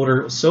even colder.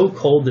 It was so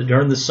cold that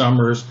during the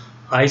summers,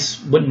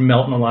 ice wouldn't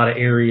melt in a lot of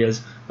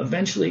areas.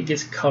 Eventually it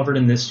gets covered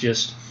in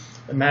this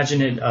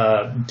imagine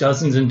it,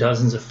 dozens and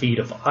dozens of feet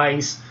of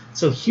ice.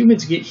 So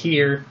humans get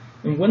here,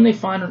 and when they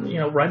find,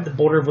 right at the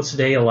border of what's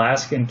today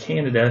Alaska and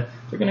Canada,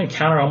 they're going to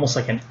encounter almost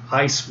like an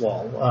ice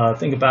wall.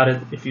 Think about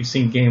it if you've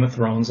seen Game of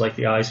Thrones, like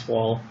the ice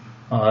wall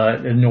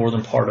in the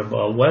northern part of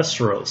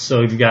Westeros.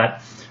 So you've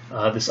got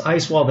this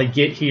ice wall. They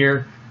get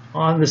here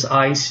on this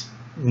ice.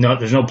 No,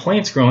 there's no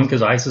plants growing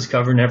because ice is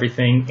covering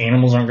everything.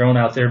 Animals aren't growing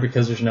out there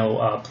because there's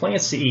no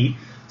plants to eat.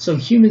 So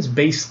humans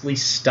basically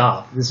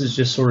stop. This is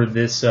just sort of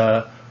this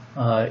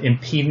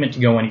impediment to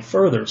go any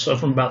further. So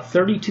from about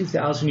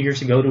 32,000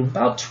 years ago to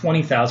about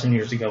 20,000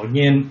 years ago,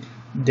 again,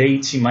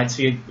 dates, you might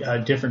see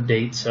different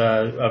dates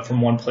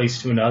from one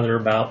place to another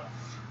about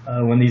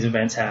when these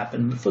events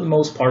happen. But for the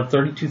most part,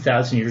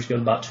 32,000 years ago,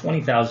 about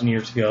 20,000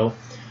 years ago,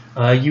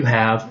 you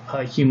have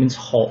humans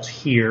halt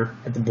here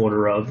at the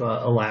border of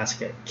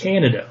Alaska and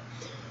Canada.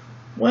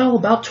 Well,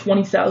 about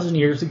 20,000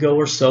 years ago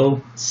or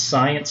so,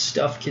 science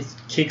stuff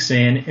kicks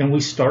in and we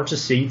start to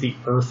see the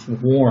Earth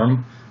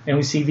warm and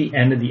we see the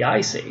end of the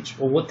Ice Age.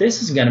 Well, what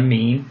this is going to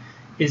mean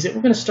is that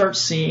we're going to start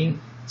seeing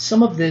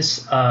some of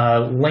this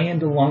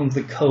land along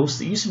the coast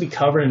that used to be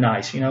covered in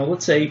ice.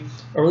 Let's say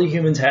early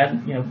humans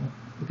had,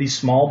 these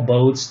small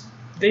boats.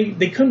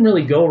 They couldn't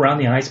really go around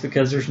the ice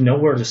because there's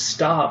nowhere to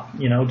stop,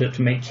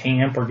 to make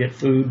camp or get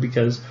food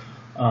because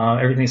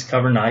everything's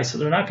covered in ice. So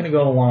they're not going to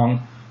go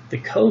along the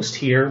coast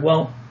here.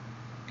 Well,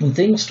 when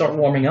things start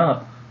warming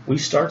up, we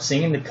start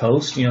seeing the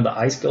coast. The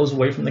ice goes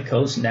away from the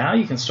coast. Now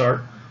you can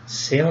start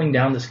sailing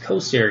down this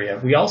coast area.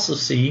 We also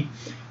see,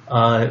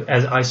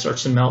 as ice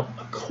starts to melt,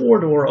 a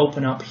corridor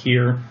open up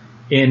here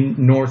in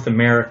North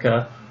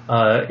America,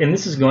 and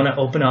this is going to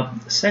open up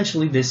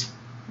essentially this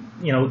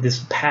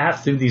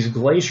path through these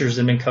glaciers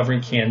that have been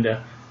covering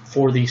Canada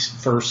for these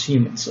first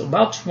humans. So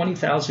about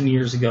 20,000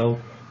 years ago,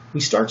 we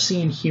start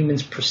seeing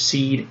humans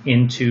proceed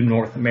into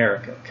North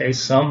America. Okay,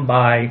 some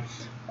by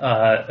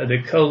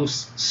the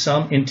coast,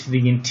 some into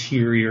the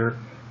interior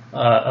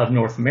of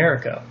North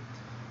America.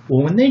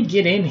 Well, when they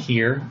get in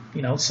here,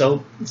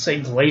 so let's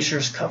say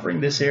glaciers covering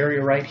this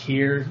area right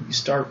here, you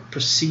start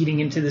proceeding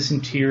into this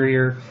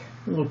interior,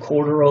 a little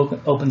corridor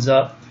opens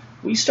up.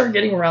 We start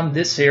getting around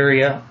this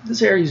area.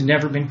 This area has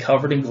never been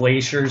covered in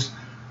glaciers.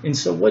 And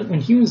so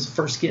when humans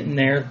first get in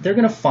there, they're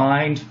going to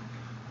find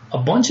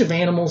a bunch of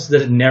animals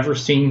that have never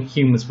seen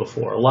humans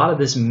before. A lot of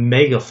this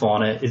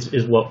megafauna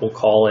is what we'll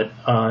call it,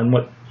 and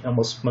what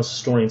most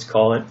historians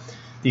call it.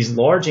 These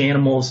large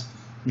animals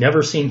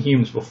never seen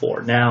humans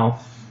before.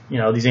 Now,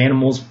 these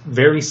animals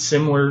very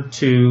similar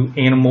to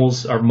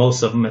animals, or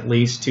most of them at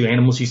least, to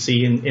animals you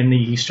see in the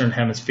Eastern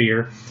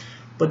Hemisphere.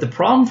 But the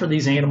problem for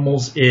these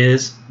animals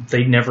is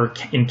they never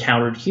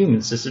encountered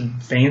humans, this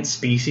advanced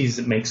species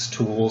that makes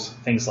tools,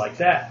 things like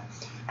that.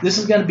 This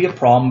is going to be a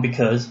problem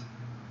because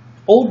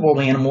Old World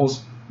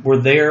animals were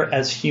there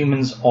as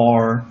humans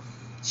are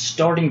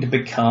starting to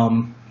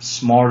become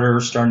smarter,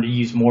 starting to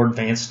use more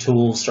advanced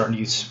tools, starting to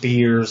use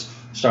spears,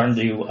 starting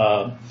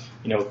to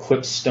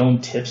equip stone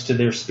tips to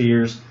their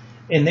spears,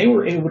 and they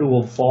were able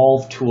to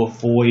evolve to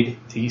avoid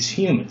these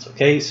humans.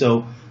 Okay,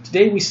 so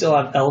today we still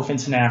have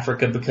elephants in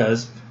Africa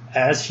because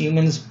as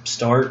humans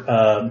start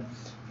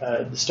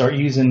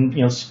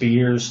using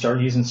spears, start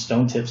using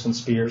stone tips on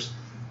spears,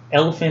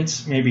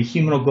 elephants, maybe a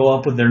human will go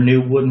up with their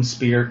new wooden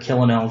spear,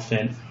 kill an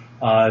elephant.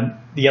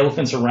 The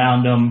elephants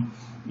around them,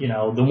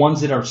 the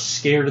ones that are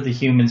scared of the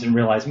humans and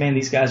realize, man,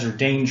 these guys are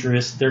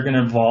dangerous, they're going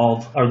to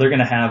evolve, or they're going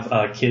to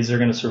have kids, they're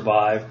going to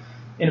survive.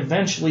 And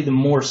eventually the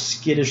more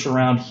skittish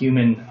around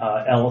human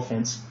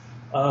elephants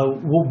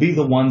will be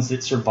the ones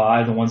that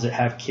survive, the ones that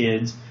have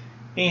kids.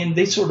 And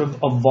they sort of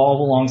evolve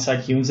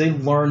alongside humans. They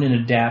learn and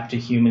adapt to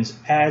humans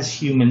as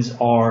humans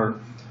are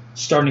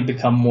starting to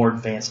become more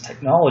advanced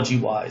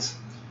technology-wise.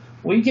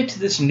 Well, you get to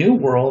this new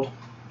world,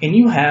 and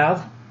you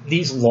have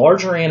these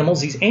larger animals,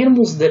 these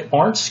animals that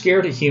aren't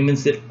scared of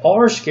humans, that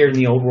are scared in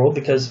the old world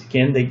because,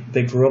 again,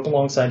 they grew up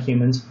alongside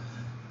humans.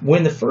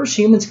 When the first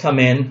humans come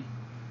in,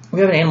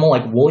 we have an animal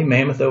like woolly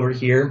mammoth over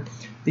here.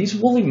 These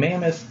woolly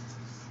mammoth,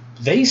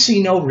 they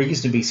see no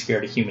reason to be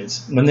scared of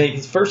humans. When the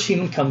first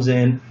human comes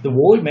in, the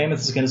woolly mammoth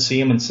is going to see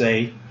him and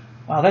say,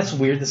 wow, that's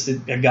weird. This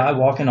is a guy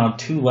walking on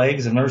two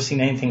legs. I've never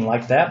seen anything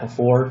like that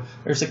before.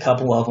 There's a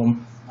couple of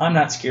them. I'm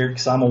not scared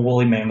because I'm a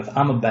woolly mammoth.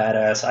 I'm a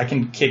badass. I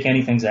can kick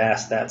anything's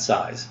ass that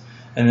size.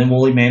 And then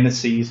woolly mammoth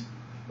sees,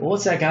 well,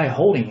 what's that guy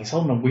holding? He's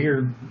holding a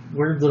weird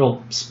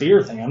little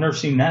spear thing. I've never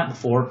seen that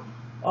before.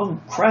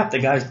 Oh, crap, the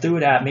guy threw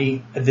it at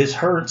me. This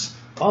hurts.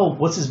 Oh,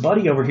 what's his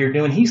buddy over here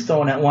doing? He's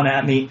throwing that one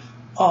at me.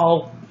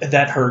 Oh,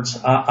 that hurts.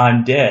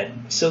 I'm dead.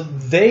 So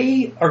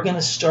they are going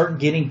to start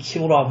getting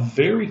killed off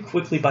very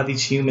quickly by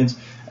these humans,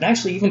 and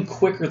actually even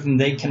quicker than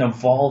they can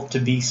evolve to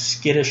be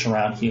skittish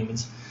around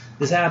humans.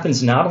 This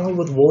happens not only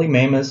with woolly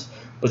mammoths,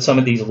 but some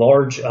of these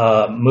large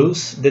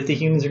moose that the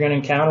humans are going to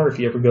encounter. If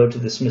you ever go to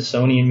the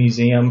Smithsonian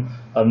Museum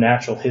of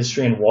Natural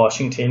History in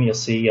Washington, you'll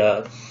see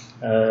a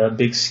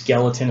big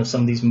skeleton of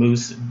some of these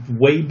moose,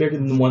 way bigger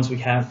than the ones we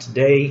have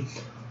today.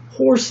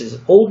 Horses,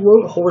 old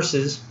world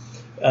horses,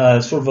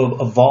 sort of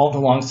evolved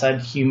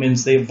alongside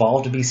humans. They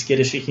evolved to be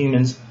skittish of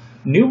humans.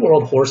 New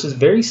World horses,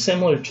 very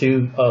similar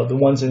to the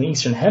ones in the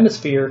Eastern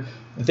Hemisphere,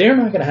 they're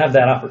not going to have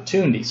that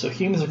opportunity. So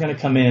humans are going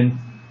to come in,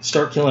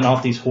 start killing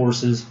off these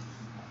horses.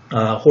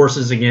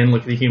 Horses, again,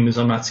 look at the humans.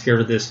 I'm not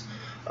scared of this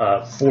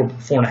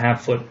 4.5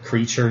 foot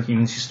creature.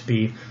 Humans used to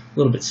be a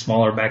little bit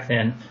smaller back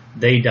then.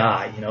 They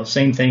die.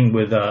 Same thing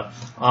with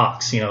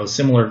ox.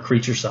 Similar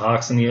creatures to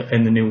ox in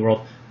the New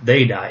World.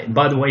 They die. And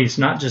by the way, it's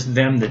not just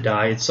them that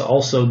die. It's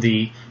also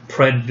the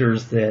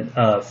predators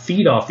that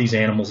feed off these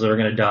animals that are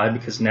going to die,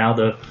 because now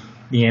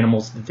the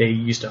animals that they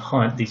used to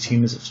hunt, these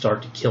humans have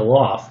started to kill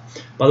off.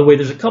 By the way,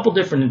 there's a couple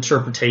different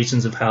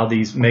interpretations of how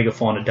these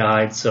megafauna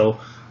died. So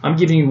I'm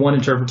giving you one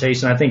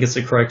interpretation. I think it's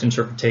the correct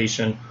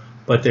interpretation,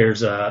 but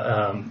there's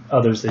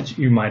others that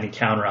you might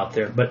encounter out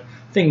there. But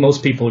I think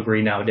most people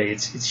agree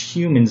nowadays it's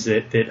humans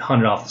that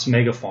hunted off this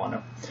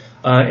megafauna.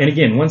 And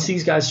again, once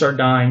these guys start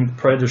dying, the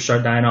predators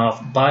start dying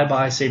off,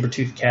 bye-bye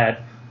saber-toothed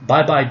cat,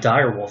 bye-bye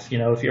direwolf. You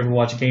know, if you ever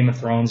watch Game of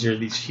Thrones, there are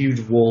these huge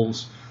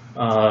wolves.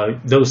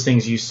 Those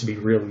things used to be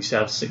real. You used to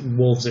have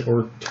wolves that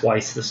were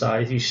twice the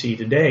size you see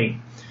today.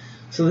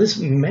 So this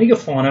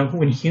megafauna,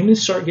 when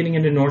humans start getting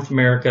into North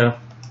America,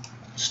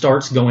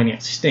 starts going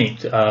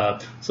extinct. So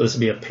this would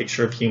be a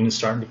picture of humans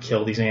starting to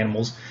kill these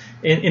animals.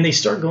 And they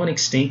start going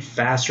extinct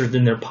faster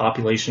than their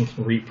population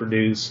can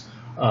reproduce,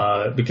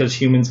 because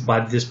humans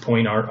by this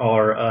point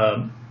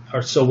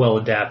are so well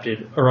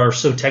adapted, or are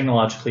so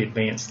technologically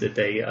advanced, that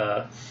they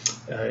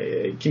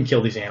can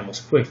kill these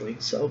animals quickly.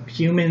 So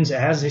humans,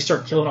 as they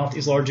start killing off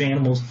these large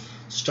animals,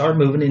 start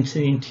moving into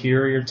the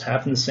interior. It's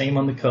happening the same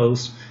on the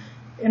coast.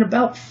 And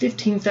about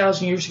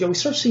 15,000 years ago, we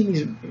start seeing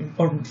these,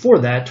 or before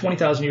that,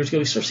 20,000 years ago,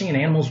 we start seeing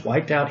animals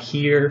wiped out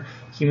here.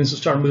 Humans will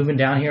start moving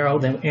down here. Oh,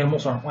 the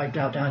animals aren't wiped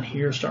out down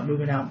here. Start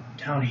moving out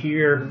down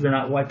here. They're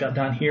not wiped out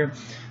down here.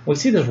 We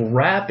see this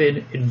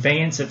rapid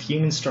advance of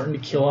humans starting to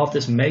kill off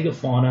this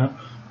megafauna.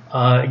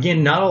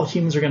 Again, not all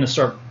humans are going to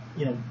start,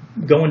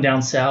 going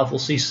down south. We'll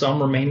see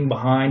some remaining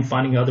behind,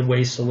 finding other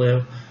ways to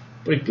live.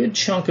 But a good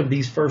chunk of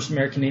these first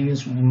American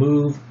Indians will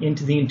move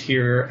into the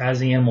interior as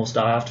the animals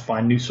die off to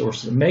find new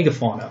sources of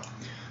megafauna.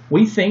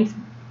 We think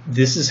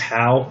this is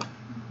how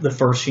the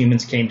first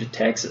humans came to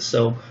Texas.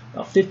 So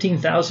about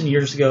 15,000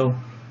 years ago,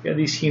 we had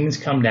these humans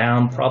come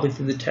down, probably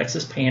through the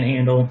Texas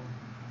Panhandle,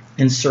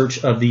 in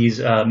search of these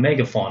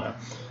megafauna.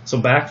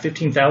 So back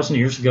 15,000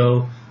 years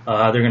ago,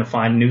 they're going to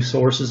find new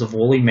sources of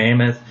woolly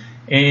mammoth,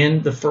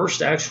 and the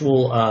first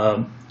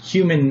actual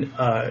human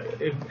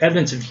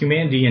evidence of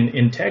humanity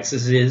in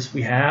Texas is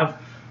we have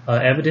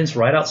evidence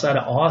right outside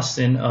of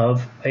Austin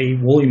of a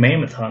woolly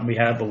mammoth hunt. We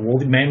have a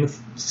woolly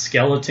mammoth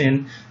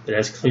skeleton that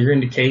has clear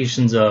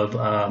indications of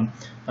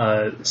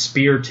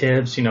spear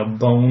tips.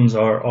 Bones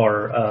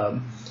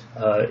are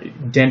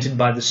dented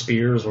by the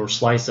spears or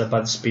sliced up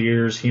by the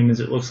spears. Humans,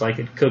 it looks like,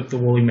 it cooked the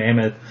woolly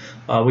mammoth.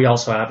 We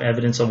also have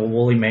evidence of a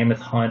woolly mammoth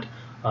hunt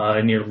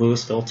near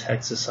Lewisville,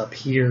 Texas, up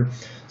here.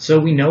 So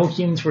we know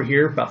humans were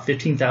here about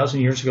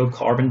 15,000 years ago.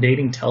 Carbon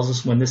dating tells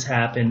us when this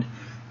happened.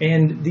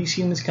 And these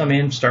humans come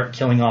in and start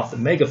killing off the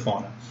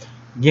megafauna.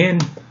 Again,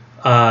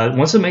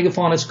 once the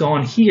megafauna is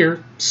gone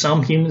here,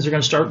 some humans are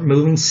going to start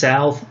moving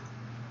south,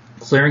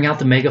 clearing out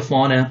the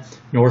megafauna,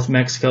 North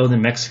Mexico,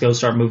 then Mexico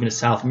start moving to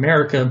South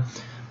America.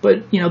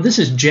 But, this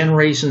is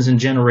generations and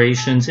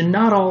generations, and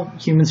not all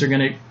humans are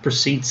going to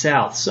proceed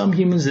south. Some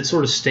humans that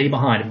sort of stay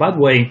behind. And by the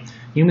way,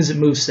 humans that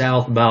move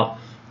south about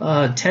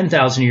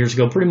 10,000 years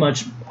ago, pretty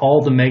much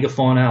all the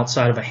megafauna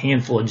outside of a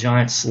handful of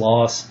giant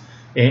sloths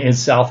in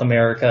South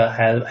America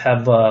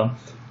have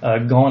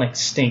gone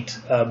extinct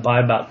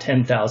by about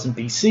 10,000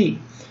 BC.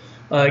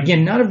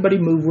 Again, not everybody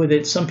moved with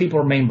it. Some people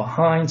remain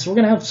behind. So we're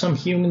going to have some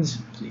humans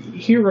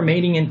here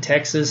remaining in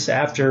Texas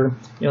after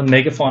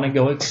megafauna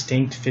go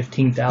extinct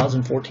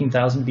 15,000,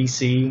 14,000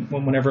 BC,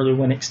 whenever they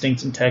went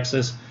extinct in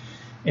Texas.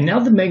 And now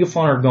the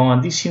megafauna are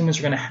gone, these humans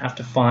are going to have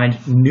to find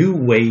new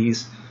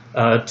ways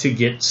to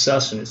get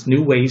sustenance,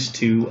 new ways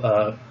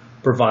to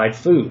provide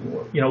food.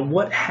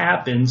 What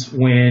happens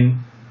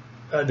when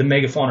the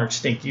megafauna are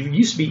extinct? It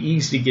used to be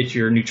easy to get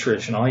your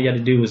nutrition. All you had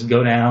to do was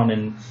go down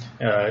and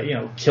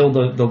kill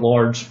the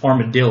large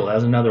armadillo. That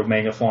was another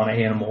megafauna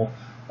animal.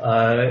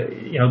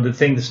 The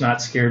thing that's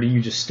not scared of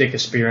you, just stick a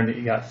spear in it,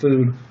 you got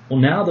food. Well,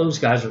 now those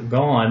guys are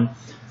gone.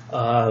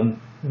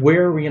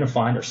 Where are we going to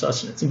find our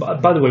sustenance? And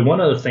by the way,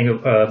 one other thing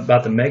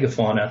about the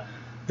megafauna,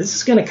 this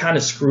is going to kind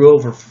of screw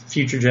over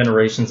future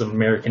generations of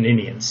American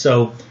Indians.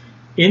 So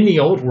in the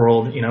old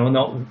world, in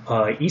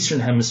the Eastern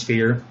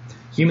Hemisphere,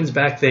 humans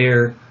back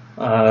there,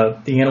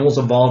 the animals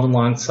evolved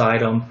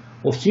alongside them.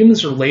 Well,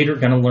 humans are later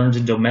going to learn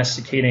to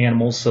domesticate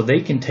animals, so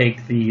they can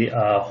take the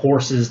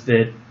horses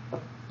that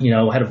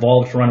had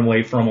evolved to run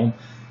away from them.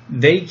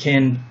 They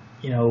can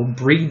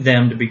breed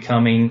them to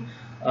becoming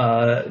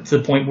to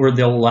the point where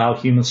they'll allow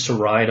humans to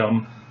ride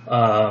them.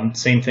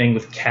 Same thing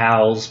with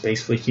cows.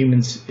 Basically,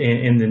 humans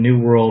in the New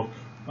World,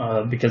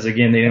 because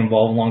again they didn't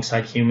evolve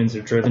alongside humans,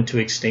 they're driven to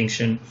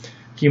extinction.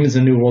 Humans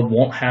in the New World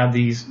won't have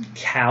these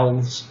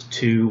cows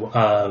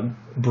to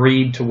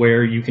breed to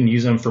where you can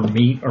use them for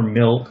meat or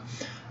milk.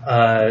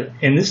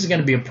 And this is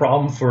going to be a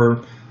problem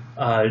for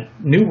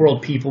New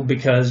World people,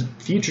 because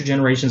future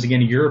generations,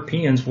 again,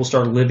 Europeans, will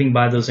start living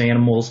by those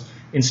animals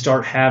and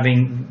start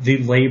having the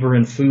labor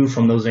and food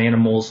from those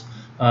animals.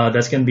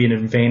 That's going to be an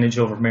advantage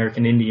over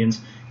American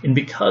Indians. And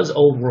because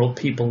Old World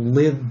people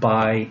live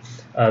by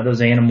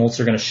those animals,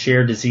 they're going to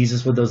share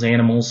diseases with those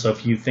animals. So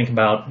if you think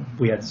about,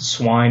 we had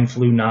swine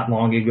flu not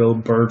long ago,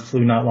 bird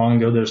flu not long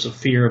ago, there's a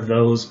fear of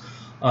those.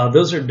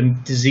 Those are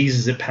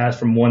diseases that pass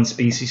from one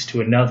species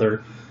to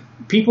another.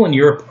 People in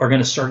Europe are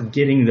going to start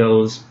getting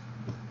those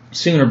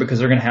sooner because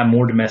they're going to have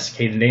more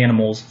domesticated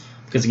animals,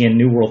 because again,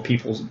 New World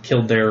people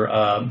killed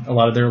a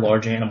lot of their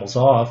large animals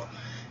off.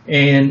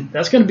 And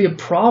that's going to be a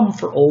problem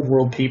for Old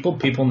World people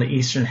in the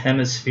Eastern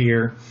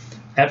Hemisphere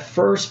at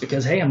first,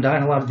 because, hey, I'm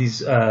dying a lot of these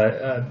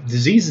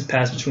diseases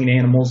pass between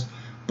animals,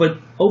 but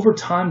over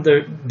time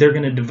they're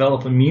going to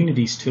develop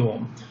immunities to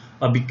them.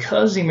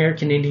 because the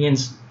American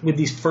Indians, with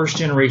these first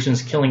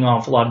generations killing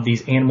off a lot of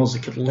these animals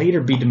that could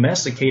later be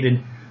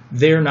domesticated,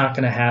 they're not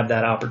going to have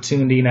that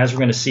opportunity. And as we're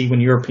going to see, when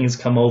Europeans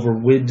come over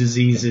with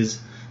diseases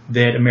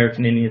that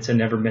American Indians had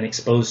never been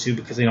exposed to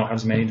because they don't have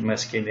as many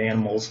domesticated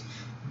animals,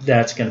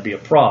 that's going to be a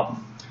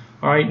problem.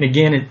 All right, and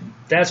again,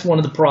 that's one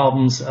of the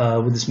problems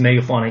with this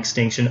megafauna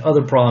extinction.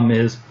 Other problem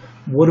is,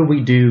 what do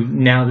we do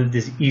now that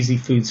these easy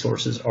food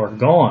sources are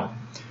gone?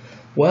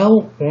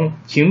 Well,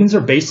 humans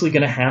are basically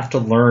going to have to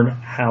learn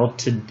how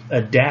to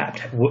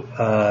adapt.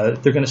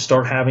 They're going to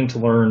start having to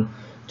learn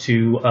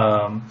to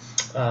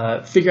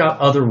figure out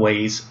other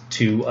ways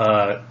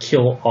to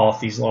kill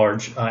off these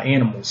large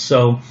animals.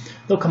 So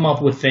they'll come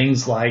up with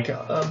things like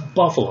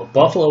buffalo.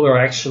 Buffalo are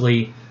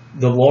actually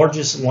the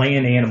largest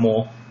land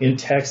animal in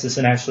Texas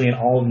and actually in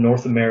all of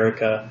North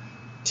America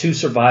to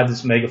survive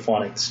this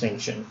megafauna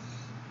extinction.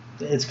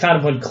 It's kind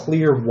of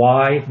unclear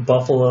why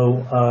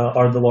buffalo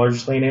are the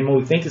largest land animal.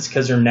 We think it's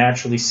because they're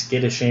naturally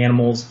skittish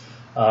animals.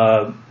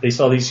 They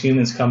saw these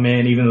humans come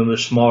in, even though they're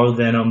smaller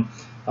than them,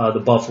 the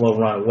buffalo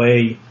run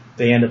away.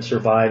 They end up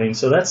surviving.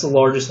 So that's the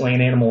largest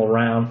land animal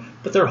around,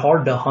 but they're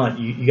hard to hunt.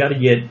 You got to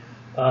get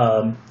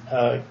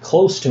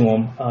close to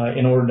them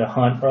in order to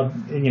hunt. Or,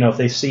 if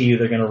they see you,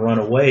 they're going to run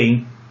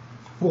away.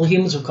 Well,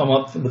 humans will come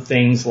up with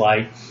things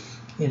like,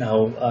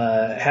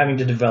 having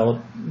to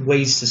develop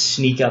ways to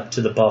sneak up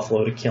to the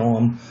buffalo to kill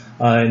them.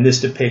 In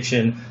this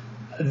depiction,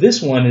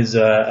 this one is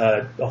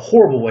a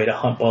horrible way to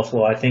hunt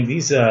buffalo. I think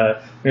these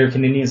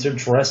American Indians are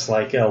dressed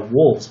like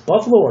wolves.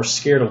 Buffalo are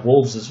scared of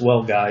wolves as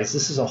well, guys.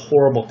 This is a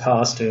horrible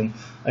costume,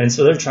 and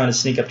so they're trying to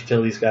sneak up to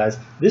kill these guys.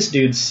 This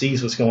dude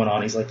sees what's going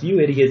on. He's like, "You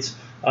idiots!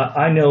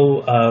 I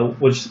know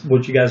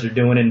what you guys are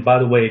doing. And by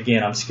the way,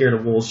 again, I'm scared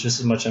of wolves just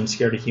as much as I'm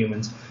scared of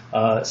humans."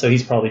 So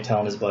he's probably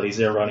telling his buddies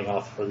they're running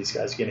off before these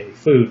guys get any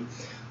food.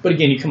 But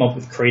again, you come up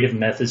with creative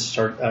methods to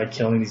start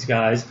killing these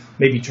guys.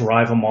 Maybe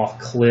drive them off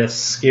cliffs,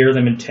 scare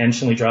them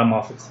intentionally, drive them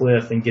off a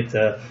cliff, and get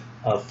the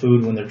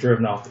food when they're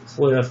driven off the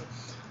cliff.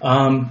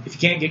 If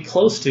you can't get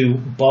close to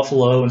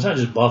buffalo, and it's not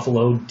just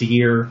buffalo,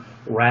 deer,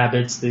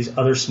 rabbits, these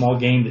other small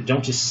game that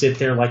don't just sit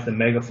there like the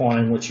megafauna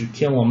and let you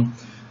kill them,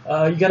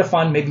 you got to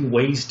find maybe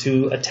ways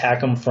to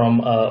attack them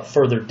from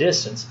further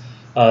distance.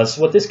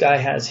 So what this guy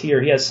has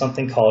here, he has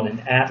something called an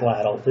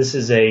atlatl. This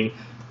is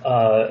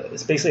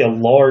it's basically a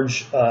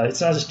large,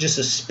 it's not just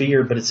a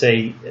spear, but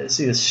see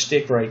the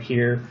stick right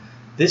here.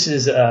 This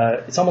is,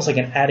 it's almost like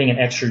adding an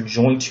extra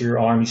joint to your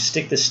arm. You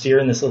stick the spear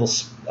in this little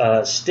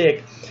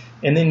stick,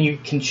 and then you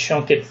can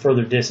chunk it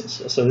further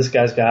distance. So this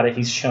guy's got it.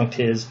 He's chunked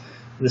his.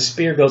 The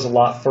spear goes a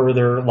lot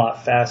further, a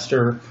lot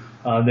faster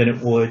than it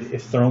would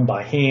if thrown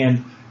by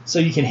hand. So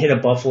you can hit a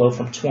buffalo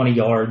from 20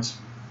 yards,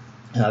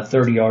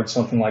 30 yards,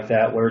 something like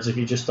that. Whereas if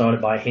you just throw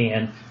it by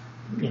hand,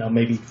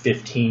 maybe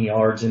 15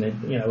 yards, and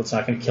it's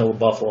not going to kill a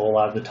buffalo a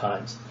lot of the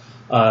times.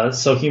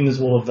 So humans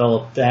will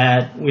develop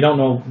that. We don't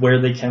know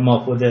where they came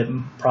up with it,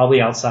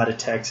 probably outside of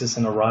Texas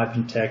and arrived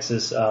in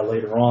Texas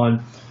later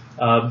on.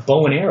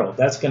 Bow and arrow,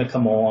 that's going to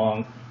come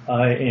along,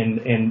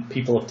 and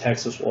people of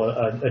Texas will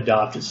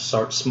adopt it to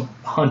start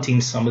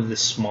hunting some of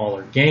this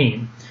smaller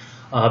game.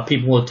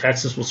 People of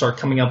Texas will start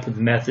coming up with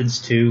methods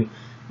to,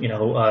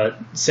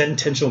 set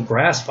intentional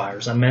grass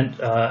fires. I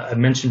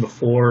mentioned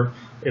before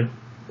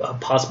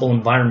possible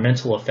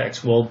environmental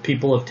effects. Well,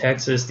 people of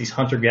Texas, these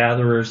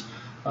hunter-gatherers,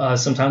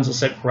 sometimes will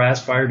set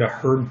grass fire to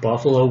herd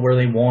buffalo where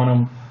they want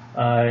them,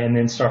 and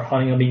then start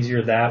hunting them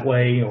easier that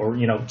way, or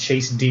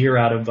chase deer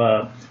out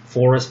of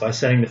forests by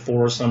setting the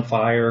forest on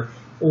fire.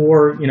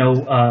 Or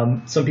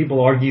some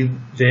people argue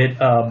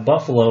that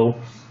buffalo,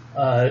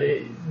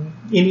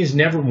 Indians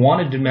never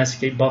wanted to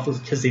domesticate buffaloes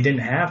because they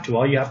didn't have to.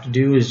 All you have to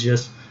do is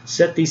just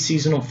set these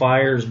seasonal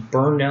fires,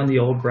 burn down the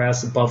old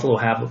grass. The buffalo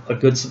have a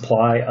good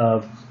supply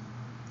of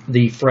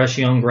the fresh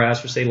young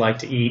grass which they like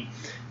to eat,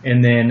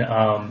 and then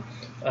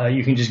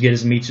you can just get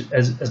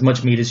as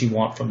much meat as you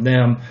want from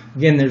them.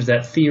 Again, there's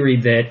that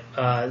theory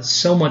that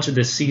so much of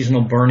this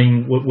seasonal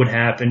burning would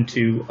happen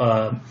to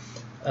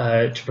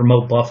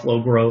promote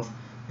buffalo growth.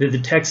 The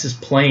Texas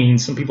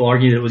plains, some people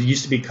argue that it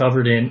used to be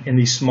covered in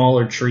these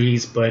smaller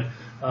trees, but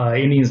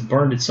Indians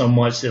burned it so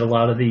much that a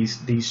lot of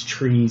these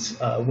trees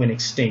went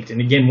extinct. And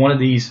again, one of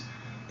the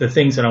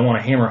things that I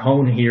want to hammer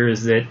home here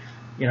is that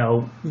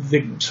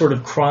the sort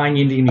of crying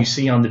Indian you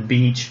see on the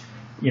beach,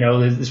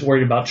 is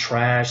worried about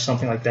trash,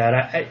 something like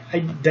that.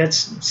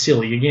 That's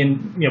silly.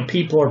 Again,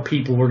 people are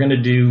people. We're going to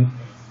do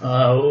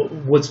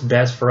what's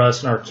best for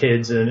us and our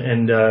kids.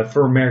 And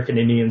for American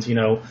Indians,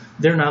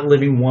 they're not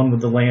living one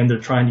with the land. They're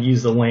trying to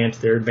use the land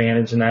to their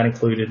advantage, and that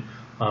included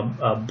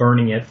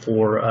burning it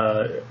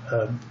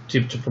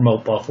to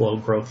promote buffalo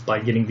growth by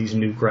getting these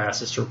new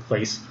grasses to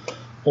replace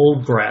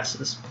old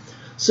grasses.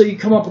 So you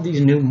come up with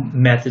these new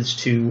methods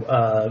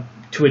to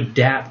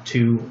adapt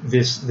to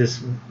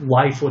this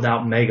life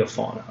without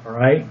megafauna. All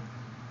right.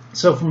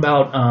 So from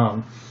about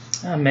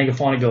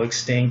megafauna go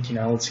extinct,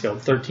 let's go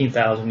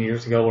 13,000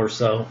 years ago or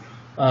so,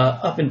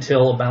 up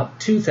until about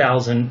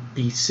 2000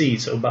 BC,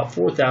 so about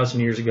 4,000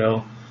 years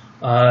ago,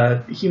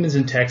 humans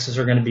in Texas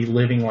are going to be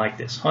living like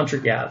this,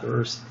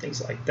 hunter-gatherers,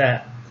 things like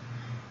that.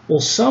 Well,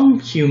 some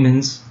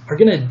humans are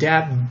going to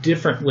adapt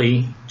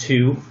differently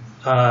to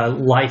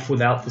life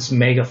without this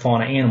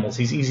megafauna animals,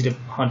 these easy to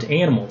hunt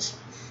animals.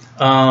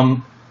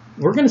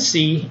 We're going to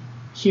see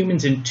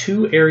humans in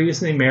two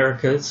areas in the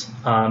Americas,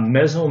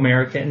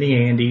 Mesoamerica and the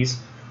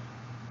Andes.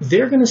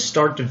 They're going to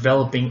start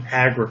developing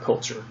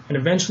agriculture, and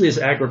eventually this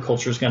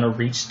agriculture is going to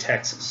reach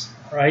Texas.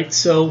 All right,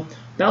 so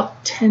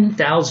about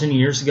 10,000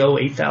 years ago,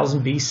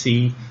 8,000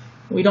 BC,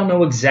 we don't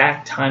know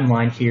exact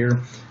timeline here,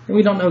 and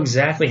we don't know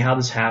exactly how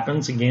this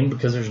happens, again,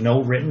 because there's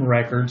no written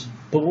records,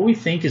 but what we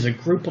think is a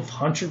group of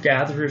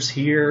hunter-gatherers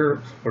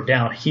here or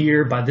down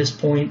here. By this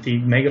point, the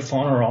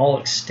megafauna are all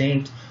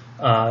extinct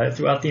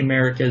throughout the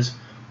Americas.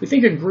 We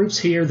think of groups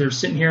here, they're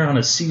sitting here on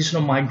a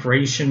seasonal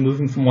migration,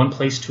 moving from one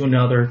place to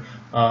another,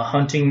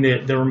 hunting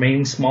the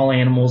remaining small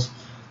animals.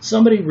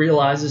 Somebody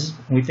realizes,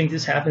 and we think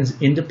this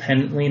happens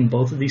independently in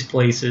both of these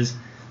places,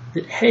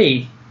 that,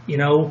 hey, you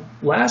know,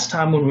 last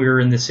time when we were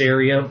in this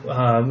area,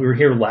 we were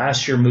here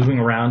last year moving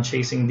around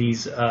chasing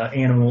these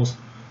animals.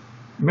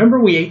 Remember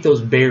we ate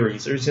those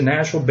berries. There's the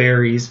natural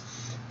berries.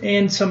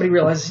 And somebody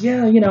realizes,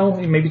 yeah, you know,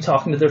 maybe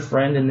talking to their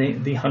friend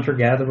in the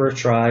hunter-gatherer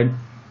tribe.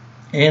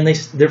 And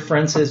their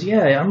friend says,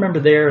 yeah, I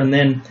remember there. And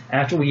then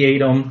after we ate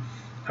them,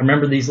 I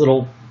remember these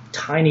little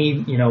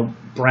tiny, you know,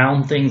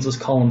 brown things, let's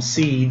call them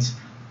seeds.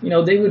 You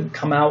know, they would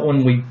come out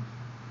when we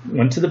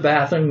went to the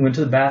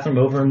bathroom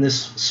over in this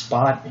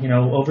spot, you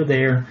know, over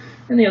there.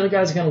 And the other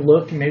guy's going to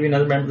look, and maybe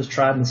another member of this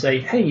tribe, and say,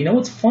 hey, you know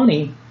what's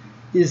funny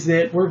is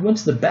that when we went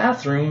to the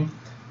bathroom,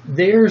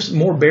 there's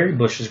more berry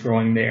bushes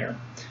growing there.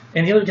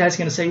 And the other guy's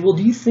going to say, well,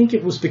 do you think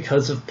it was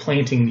because of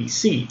planting these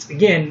seeds?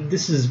 Again,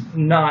 this is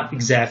not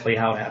exactly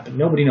how it happened.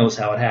 Nobody knows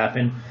how it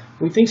happened.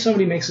 We think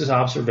somebody makes this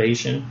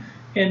observation,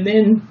 and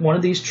then one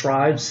of these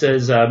tribes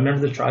says, member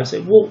of the tribe say,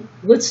 well,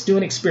 let's do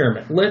an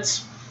experiment.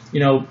 Let's,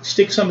 you know,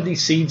 stick some of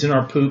these seeds in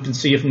our poop and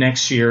see if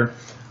next year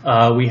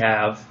we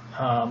have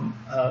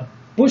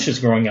bushes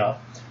growing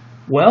up.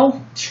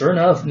 Well, sure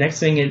enough,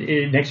 next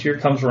year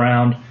comes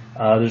around,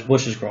 there's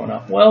bushes growing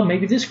up. Well,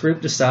 maybe this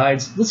group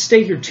decides, let's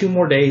stay here 2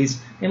 more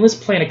days and let's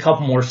plant a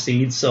couple more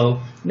seeds.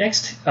 So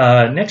next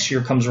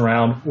year comes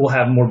around, we'll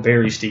have more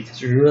berries to eat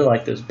because we really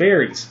like those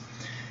berries.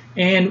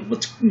 And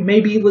let's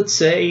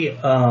say,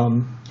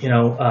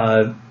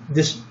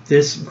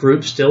 this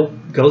group still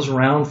goes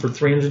around for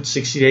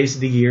 360 days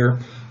of the year,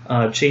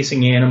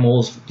 chasing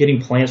animals,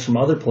 getting plants from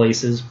other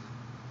places,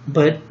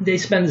 but they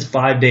spend this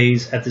 5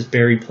 days at this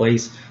berry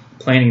place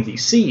planting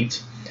these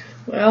seeds.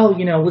 Well,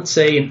 you know, let's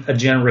say a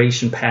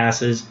generation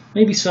passes,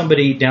 maybe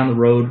somebody down the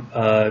road,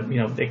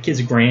 the kids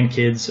and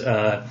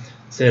grandkids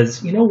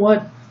says, you know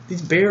what,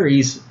 these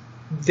berries,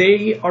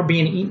 they are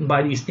being eaten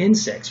by these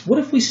insects. What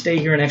if we stay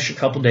here an extra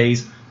couple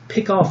days,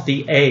 pick off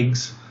the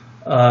eggs,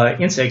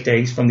 insect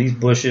eggs from these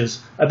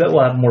bushes? I bet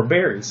we'll have more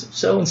berries.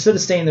 So instead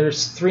of staying there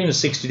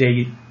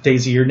 360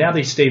 days a year, now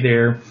they stay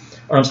there,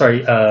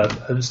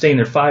 staying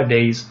there 5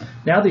 days.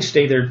 Now they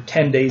stay there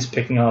 10 days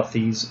picking off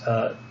these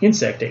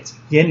insect eggs.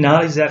 Again,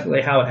 not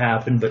exactly how it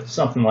happened, but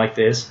something like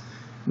this.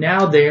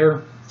 Now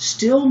they're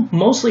still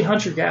mostly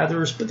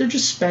hunter-gatherers, but they're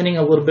just spending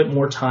a little bit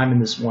more time in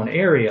this one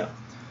area.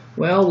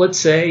 Well, let's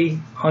say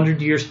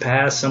 100 years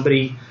pass,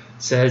 somebody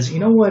says, you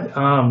know what,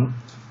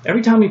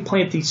 every time we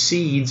plant these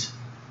seeds,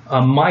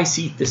 mice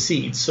eat the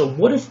seeds. So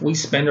what if we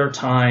spend our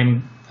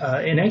time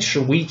an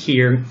extra week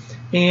here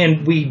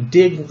and we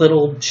dig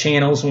little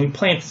channels and we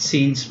plant the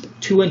seeds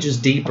 2 inches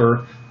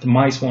deeper? The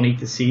mice won't eat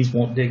the seeds,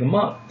 won't dig them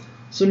up.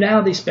 So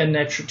now they spend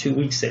an extra 2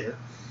 weeks there.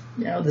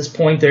 Now at this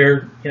point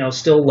they're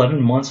still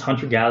 11 months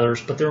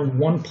hunter-gatherers, but they're in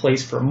one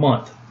place for a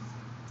month.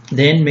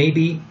 Then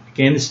maybe,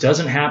 again, this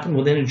doesn't happen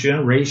within a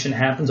generation, it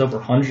happens over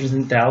hundreds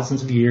and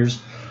thousands of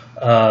years.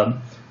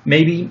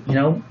 Maybe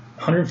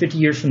 150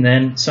 years from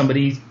then,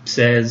 somebody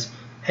says,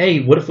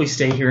 hey, what if we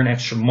stay here an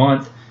extra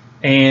month?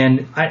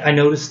 And I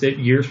noticed that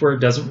years where it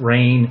doesn't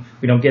rain,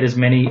 we don't get as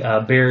many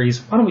berries.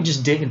 Why don't we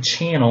just dig a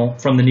channel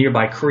from the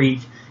nearby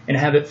creek and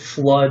have it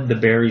flood the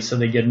berries so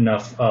they get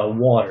enough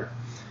water?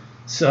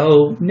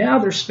 So now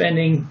they're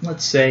spending,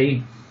 let's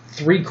say,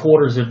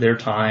 3/4 of their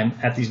time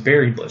at these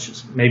berry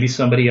bushes. Maybe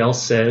somebody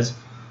else says,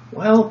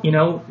 well,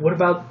 what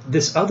about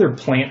this other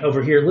plant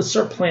over here? Let's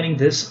start planting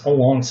this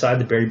alongside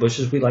the berry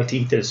bushes. We like to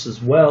eat this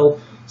as well.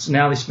 So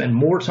now they spend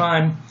more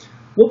time.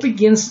 What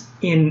begins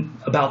in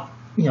about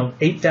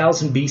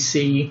 8,000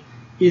 BC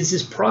is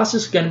this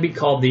process going to be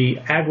called the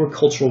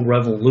agricultural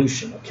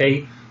revolution,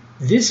 okay?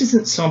 This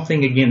isn't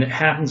something, again, that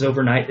happens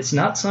overnight. It's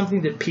not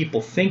something that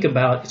people think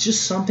about. It's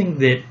just something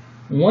that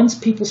once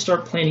people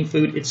start planting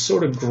food, it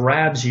sort of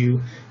grabs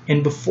you,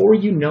 and before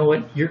you know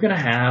it, you're going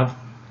to have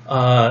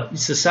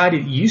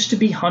society that used to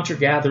be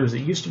hunter-gatherers, that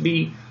used to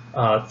be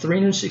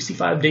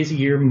 365 days a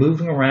year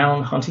moving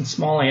around, hunting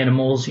small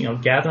animals,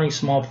 gathering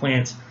small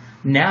plants.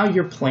 Now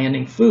you're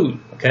planting food,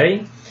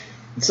 okay?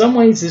 In some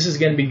ways, this is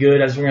going to be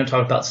good. As we're going to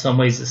talk about, some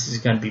ways this is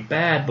going to be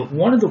bad. But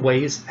one of the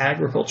ways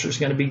agriculture is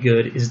going to be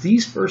good is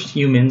these first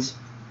humans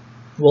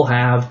will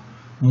have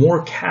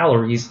more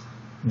calories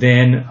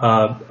than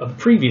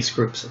previous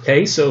groups.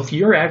 Okay, so if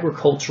you're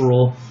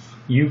agricultural,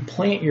 you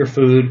plant your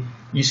food,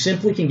 you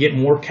simply can get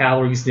more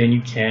calories than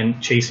you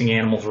can chasing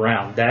animals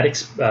around.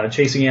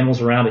 Chasing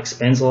animals around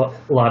expends a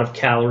lot of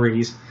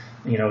calories.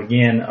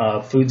 Again,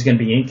 food's going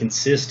to be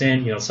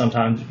inconsistent.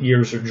 Sometimes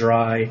years are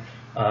dry.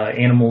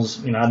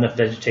 Animals, not enough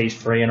vegetation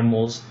for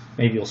animals.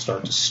 Maybe you'll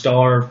start to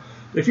starve.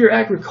 But if you're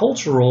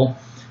agricultural,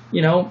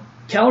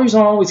 calories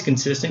aren't always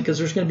consistent because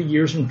there's going to be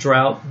years of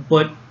drought.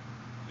 But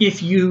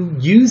if you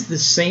use the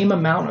same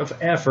amount of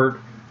effort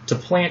to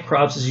plant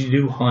crops as you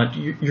do hunt,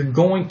 you're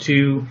going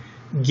to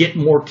get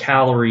more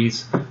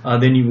calories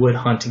than you would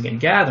hunting and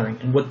gathering.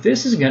 And what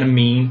this is going to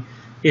mean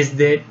is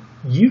that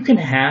you can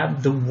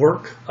have the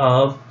work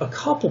of a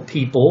couple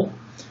people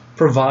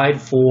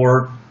provide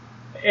for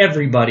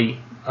everybody.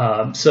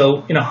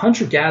 So in a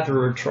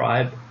hunter-gatherer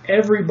tribe,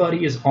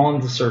 everybody is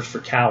on the search for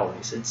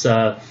calories. It's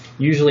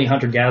usually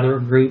hunter-gatherer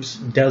groups,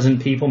 dozen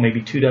people,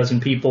 maybe 24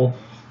 people.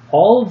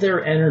 All of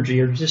their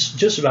energy, or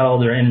just about all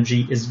their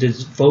energy, is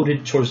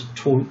devoted towards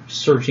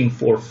searching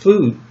for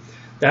food.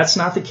 That's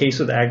not the case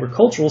with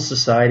agricultural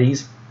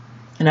societies.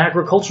 In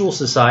agricultural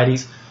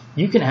societies,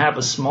 you can have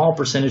a small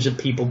percentage of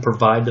people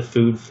provide the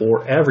food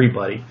for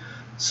everybody.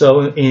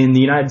 So in the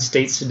United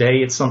States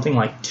today, it's something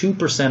like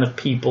 2% of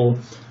people,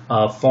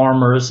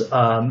 farmers,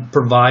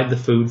 provide the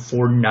food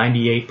for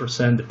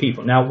 98% of the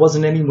people. Now, it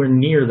wasn't anywhere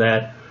near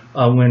that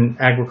when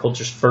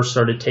agriculture first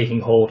started taking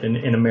hold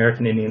in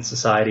American Indian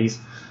societies.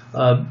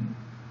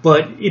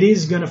 But it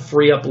is going to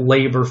free up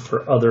labor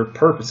for other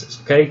purposes.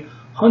 Okay,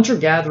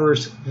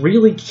 hunter-gatherers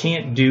really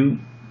can't do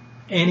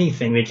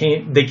anything.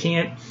 They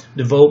can't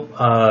devote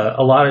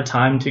a lot of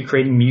time to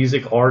creating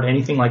music, art,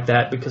 anything like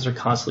that, because they're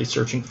constantly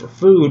searching for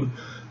food.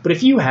 But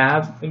if you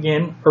have,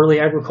 again, early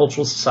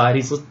agricultural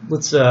societies,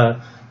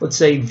 let's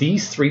say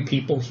these three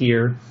people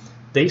here,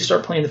 they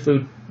start planting the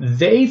food.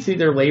 They, through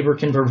their labor,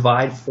 can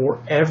provide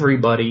for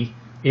everybody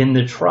in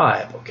the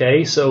tribe.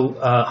 Okay, so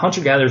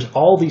hunter-gatherers,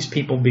 all these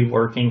people be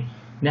working.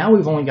 Now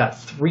we've only got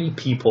 3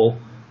 people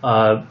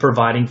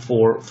providing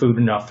for food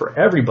enough for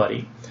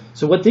everybody.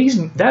 So what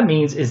that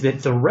means is that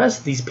the rest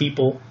of these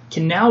people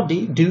can now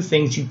do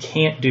things you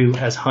can't do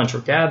as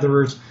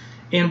hunter-gatherers,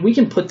 and we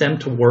can put them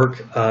to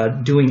work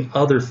doing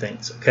other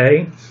things.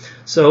 Okay,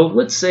 so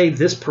let's say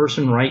this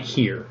person right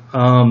here,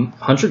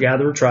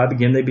 hunter-gatherer tribe,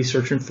 again, they'd be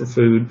searching for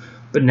food,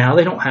 but now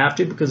they don't have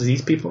to because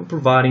these people are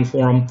providing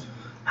for them.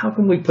 How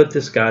can we put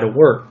this guy to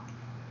work?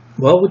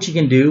 Well, what you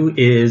can do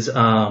is you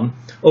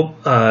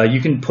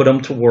can put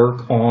them to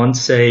work on,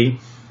 say,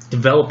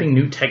 developing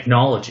new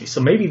technology.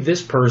 So maybe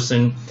this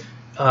person,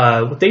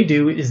 what they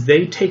do is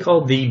they take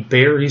all the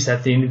berries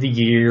at the end of the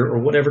year or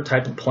whatever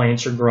type of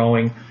plants are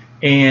growing,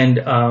 and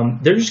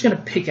they're just going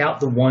to pick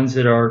out the ones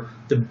that are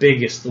the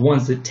biggest, the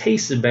ones that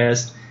taste the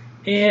best.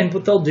 And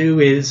what they'll do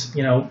is,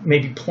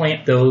 maybe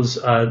plant those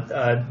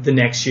the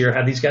next year,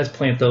 have these guys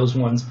plant those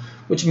ones,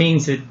 which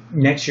means that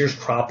next year's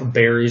crop of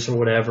berries or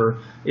whatever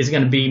is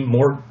going to be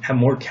have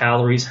more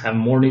calories, have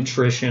more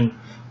nutrition.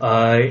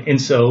 And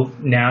so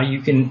now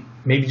you can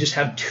maybe just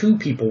have 2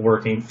 people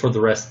working for the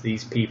rest of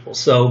these people.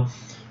 So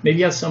maybe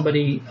you have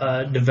somebody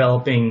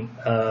developing,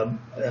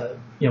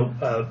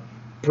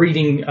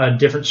 breeding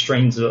different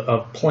strains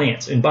of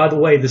plants. And by the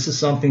way, this is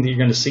something that you're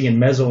going to see in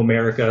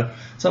Mesoamerica,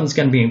 something that's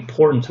going to be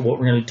important to what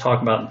we're going to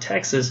talk about in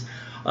Texas.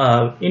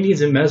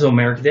 Indians in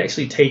Mesoamerica, they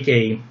actually take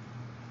a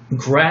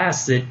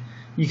grass that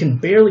you can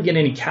barely get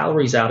any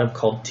calories out of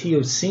called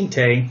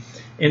teosinte,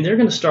 and they're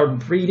going to start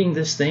breeding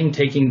this thing,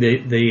 taking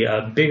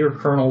the bigger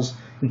kernels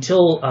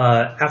until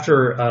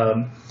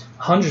after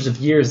hundreds of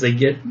years they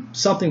get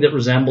something that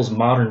resembles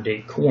modern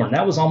day corn.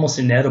 That was almost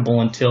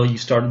inedible until you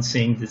started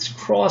seeing this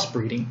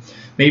crossbreeding.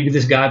 Maybe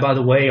this guy, by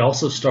the way,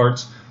 also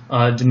starts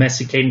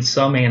domesticating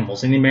some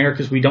animals. In the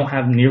Americas, we don't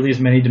have nearly as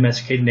many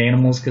domesticated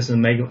animals because of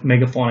the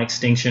megafauna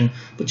extinction,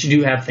 but you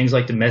do have things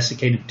like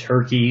domesticated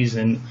turkeys,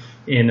 and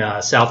in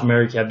South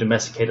America you have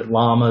domesticated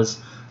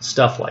llamas,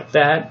 stuff like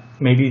that.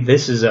 Maybe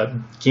this is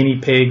guinea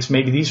pigs.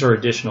 Maybe these are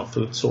additional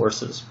food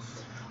sources.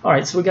 All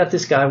right, so we got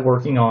this guy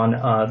working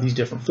on these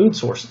different food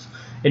sources.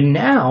 And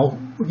now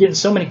we're getting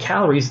so many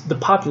calories, the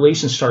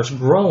population starts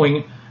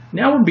growing.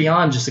 Now we're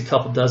beyond just a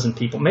couple dozen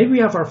people. Maybe we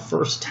have our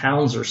first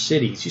towns or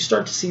cities. You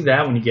start to see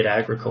that when you get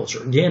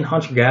agriculture. Again,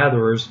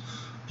 hunter-gatherers,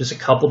 just a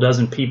couple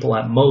dozen people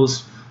at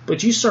most.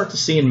 But you start to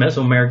see in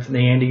Mesoamerica and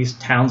the Andes,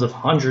 towns of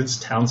hundreds,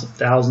 towns of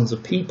thousands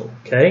of people,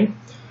 okay?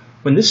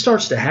 When this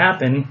starts to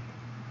happen,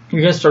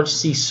 you're going to start to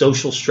see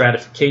social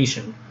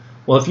stratification.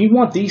 Well, if you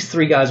want these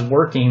 3 guys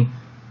working,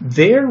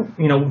 they're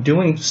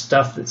doing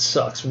stuff that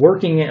sucks.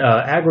 Working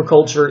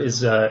agriculture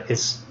is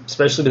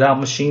especially without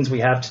machines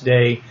we have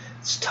today,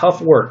 it's tough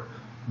work.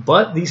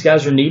 But these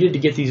guys are needed to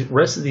get the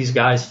rest of these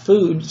guys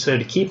food. So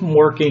to keep them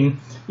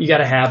working, you got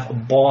to have a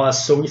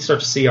boss. So we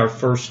start to see our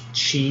first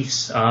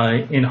chiefs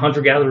in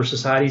hunter-gatherer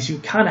societies. You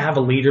kind of have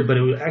a leader, but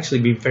it would actually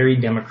be very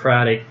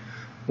democratic,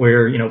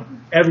 where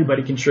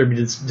everybody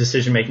contributed to the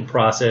decision-making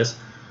process.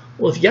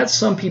 Well, if you got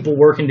some people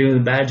working doing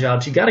the bad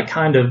jobs, you got to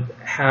kind of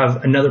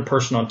have another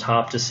person on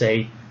top to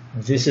say,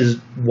 this is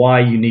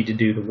why you need to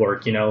do the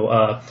work.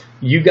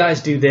 You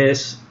guys do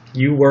this,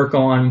 you work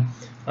on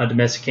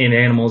domesticated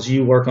animals,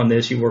 you work on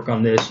this, you work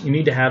on this. You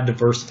need to have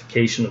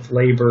diversification of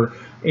labor,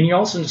 and you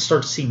also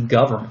start to see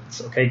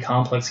governments, okay,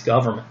 complex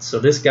governments. So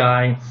this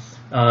guy,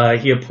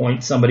 he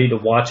appoints somebody to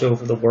watch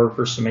over the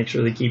workers to make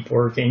sure they keep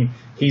working.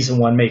 He's the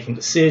one making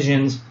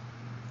decisions.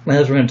 And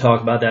as we're going to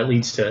talk about, that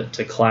leads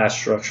to class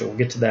structure. We'll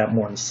get to that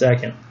more in a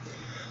second.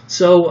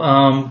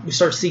 So we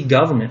start to see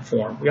government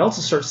form. We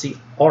also start to see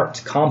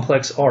art,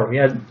 complex art. We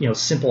had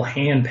simple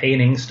hand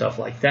painting, stuff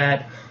like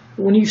that.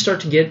 But when you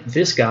start to get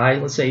this guy,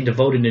 let's say,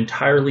 devoted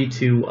entirely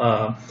to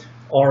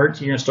art,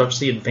 you're going to start to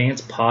see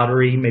advanced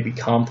pottery, maybe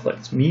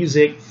complex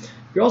music.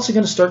 You're also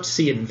going to start to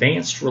see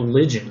advanced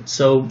religion.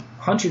 So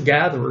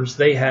hunter-gatherers,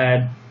 they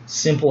had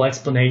simple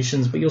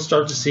explanations, but you'll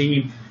start to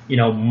see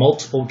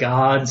multiple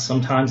gods,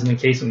 sometimes in the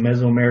case of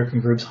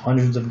Mesoamerican groups,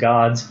 hundreds of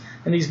gods,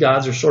 and these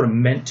gods are sort of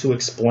meant to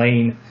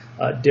explain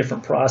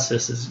different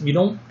processes. You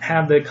don't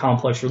have the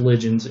complex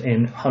religions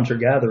in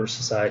hunter-gatherer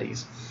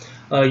societies.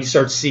 You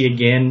start to see,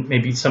 again,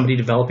 maybe somebody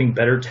developing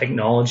better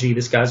technology.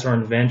 This guy's our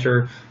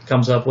inventor,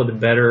 comes up with a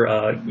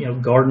better,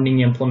 gardening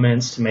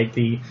implements to make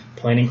the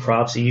planting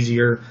crops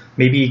easier.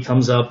 Maybe he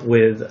comes up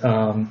with,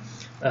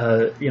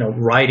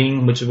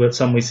 writing, which is what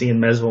some we see in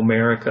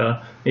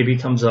Mesoamerica. Maybe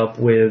he comes up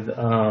with,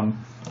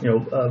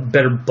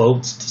 better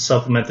boats to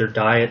supplement their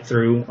diet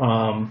through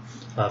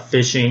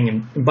fishing.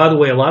 And by the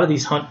way, a lot of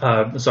these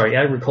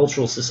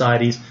agricultural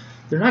societies,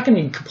 they're not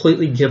going to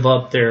completely give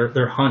up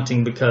their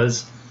hunting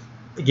because,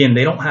 again,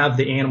 they don't have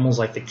the animals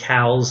like the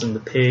cows and the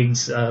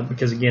pigs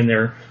because, again,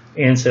 their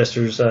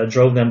ancestors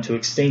drove them to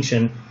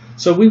extinction.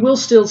 So we will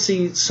still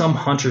see some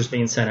hunters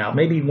being sent out.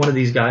 Maybe one of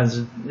these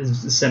guys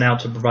is sent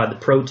out to provide the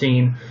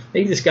protein.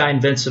 Maybe this guy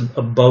invents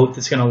a boat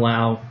that's going to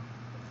allow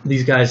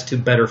these guys to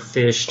better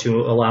fish to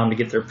allow them to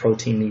get their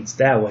protein needs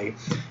that way.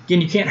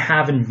 Again, you can't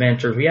have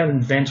inventors. We have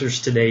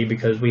inventors today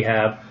because we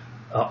have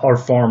our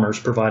farmers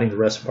providing the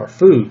rest of our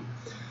food.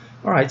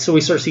 All right, so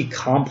we start to see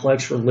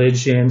complex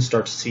religion,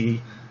 start to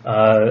see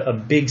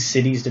big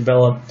cities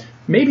develop.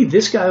 Maybe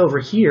this guy over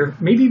here,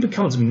 maybe he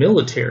becomes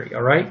military,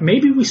 all right?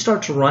 Maybe we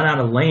start to run out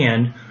of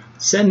land,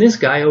 send this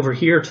guy over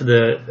here to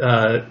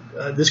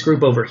this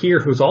group over here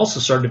who's also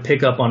starting to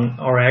pick up on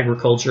our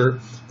agriculture.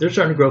 They're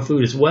starting to grow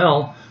food as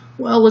well.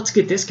 Well, let's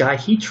get this guy.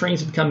 He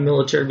trains to become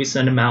military. We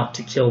send him out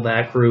to kill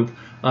that group.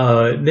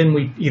 Then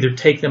we either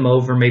take them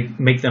over,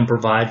 make them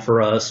provide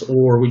for us,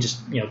 or we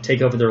just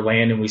take over their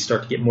land and we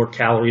start to get more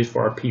calories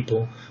for our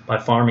people by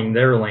farming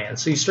their land.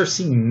 So you start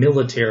seeing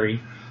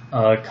military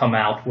come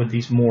out with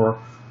these more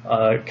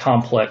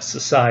complex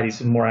societies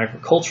and more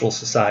agricultural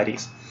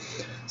societies.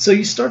 So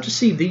you start to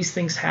see these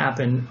things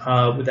happen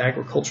with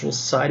agricultural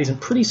societies, and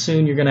pretty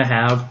soon you're going to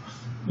have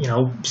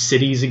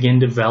cities again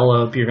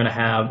develop. You're going to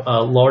have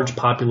large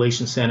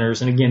population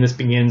centers, and again, this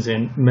begins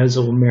in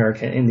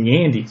Mesoamerica in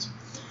the Andes.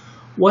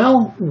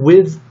 Well,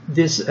 with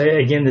this,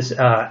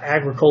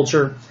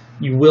 agriculture,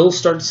 you will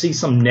start to see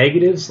some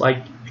negatives.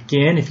 Like,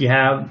 again, if you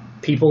have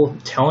people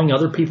telling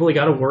other people they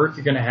got to work,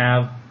 you're going to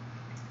have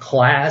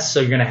class. So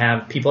you're going to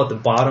have people at the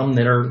bottom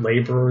that are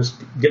laborers,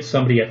 get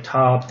somebody at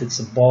top that's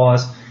the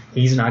boss.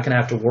 He's not going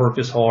to have to work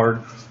as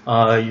hard.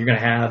 You're going to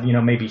have,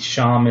 maybe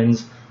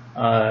shamans,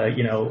 sort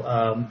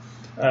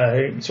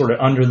of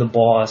under the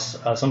boss.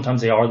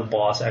 Sometimes they are the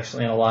boss,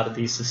 actually, in a lot of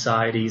these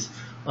societies.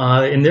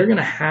 And they're going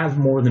to have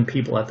more than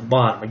people at the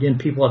bottom. Again,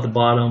 people at the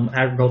bottom,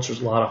 agriculture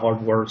is a lot of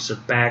hard work. So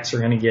their backs are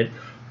going to get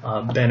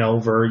bent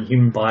over.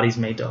 Human bodies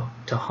made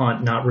to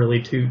hunt, not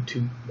really to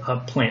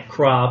plant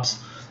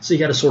crops. So you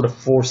got to sort of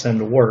force them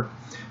to work.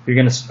 You're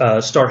going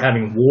to start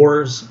having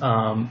wars,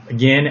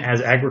 again,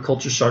 as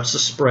agriculture starts to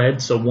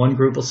spread. So one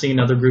group will see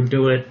another group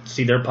do it,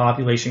 see their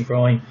population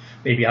growing.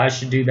 Maybe I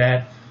should do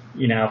that.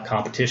 Have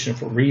competition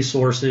for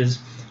resources.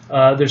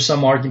 There's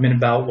some argument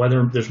about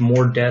whether there's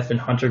more death in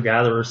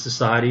hunter-gatherer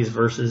societies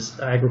versus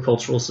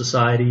agricultural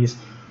societies.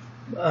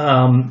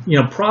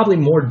 Probably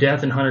more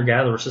death in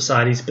hunter-gatherer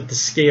societies, but the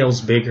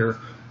scale's bigger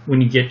when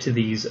you get to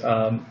these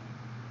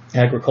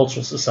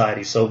agricultural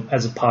societies. So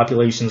as the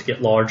populations get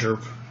larger,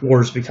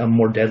 wars become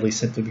more deadly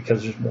simply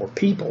because there's more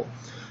people.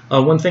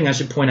 One thing I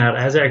should point out,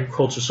 as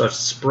agriculture starts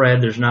to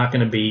spread, there's not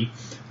going to be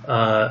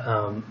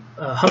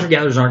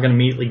hunter-gatherers aren't going to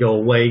immediately go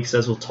away because,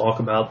 as we'll talk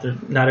about,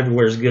 not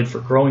everywhere is good for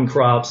growing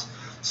crops.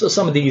 So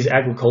some of these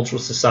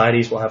agricultural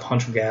societies will have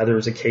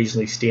hunter-gatherers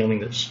occasionally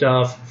stealing their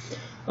stuff.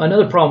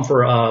 Another problem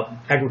for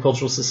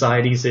agricultural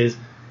societies is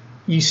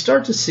you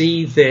start to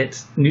see that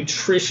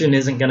nutrition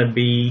isn't going to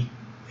be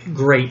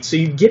great. So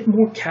you get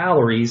more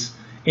calories,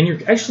 and you're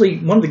actually,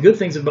 one of the good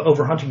things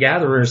over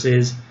hunter-gatherers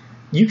is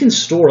you can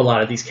store a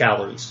lot of these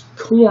calories.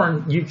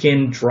 Corn, you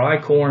can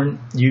dry corn,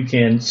 you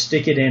can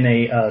stick it in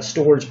a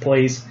storage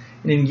place,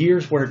 and in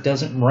years where it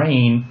doesn't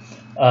rain,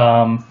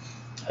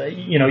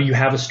 you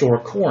have a store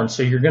of corn.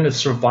 So you're going to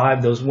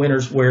survive those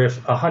winters where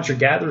if a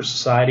hunter-gatherer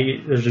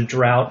society, there's a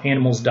drought,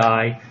 animals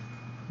die,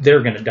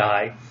 they're going to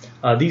die.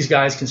 These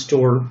guys can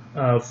store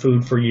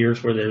food for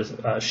years where there's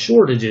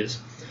shortages.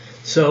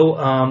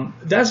 So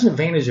that's an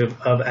advantage of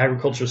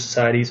agricultural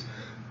societies.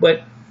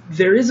 But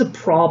there is a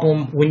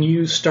problem when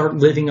you start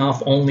living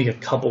off only a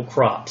couple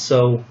crops.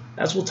 So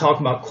as we'll talk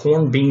about,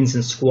 corn, beans,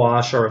 and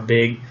squash are a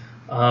big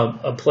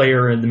a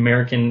player in the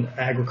American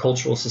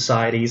agricultural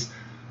societies.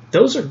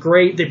 Those are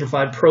great. They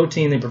provide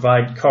protein, they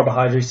provide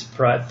carbohydrates, they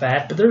provide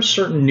fat, but there are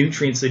certain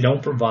nutrients they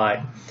don't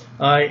provide.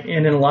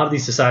 And in a lot of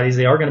these societies,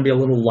 they are going to be a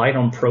little light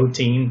on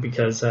protein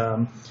because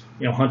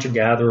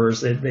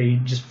hunter-gatherers, they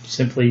just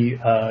simply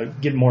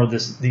get more of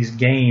these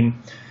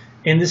game.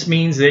 And this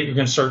means that you're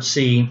going to start to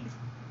see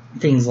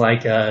things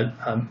like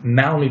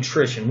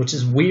malnutrition, which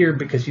is weird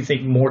because you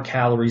think more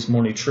calories,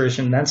 more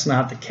nutrition. That's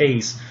not the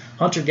case.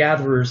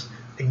 Hunter-gatherers,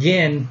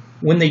 again,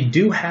 when they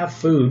do have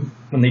food,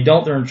 when they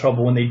don't, they're in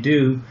trouble. When they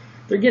do,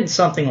 they're getting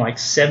something like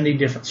 70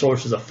 different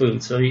sources of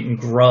food. So they're eating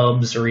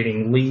grubs, they're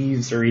eating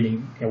leaves, they're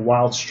eating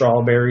wild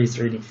strawberries,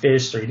 they're eating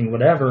fish, they're eating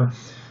whatever.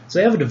 So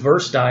they have a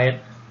diverse diet.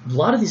 A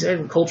lot of these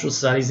agricultural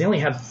societies, they only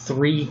have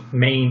 3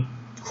 main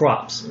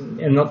crops.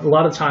 And a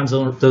lot of times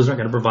those aren't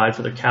going to provide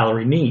for their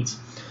calorie needs.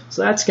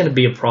 So that's going to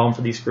be a problem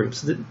for these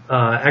groups.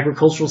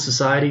 Agricultural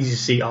societies, you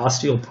see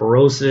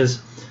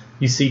osteoporosis,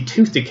 you see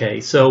tooth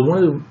decay. So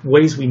one of the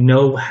ways we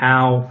know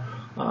how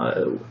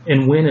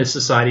and when a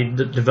society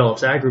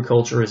develops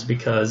agriculture is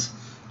because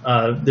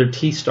their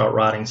teeth start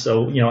rotting.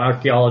 So,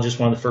 archaeologists,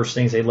 one of the first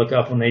things they look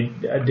up when they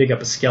dig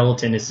up a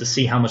skeleton is to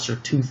see how much their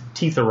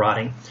teeth are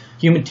rotting.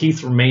 Human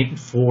teeth were made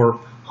for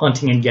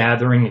hunting and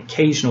gathering,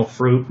 occasional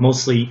fruit,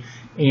 mostly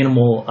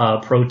animal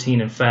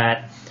protein and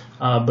fat.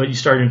 But you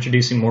start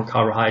introducing more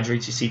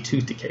carbohydrates, you see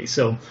tooth decay.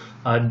 So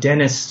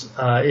dentists,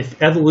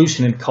 if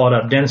evolution had caught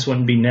up, dentists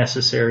wouldn't be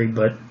necessary,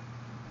 but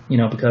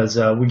because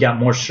we got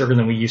more sugar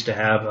than we used to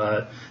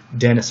have,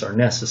 dentists are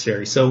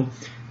necessary. So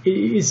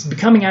it's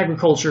becoming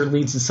agriculture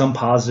leads to some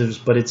positives,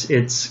 but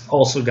it's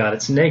also got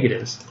its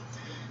negatives.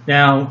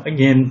 Now,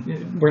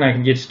 again, we're not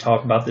going to get to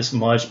talk about this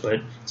much,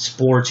 but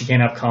sports, you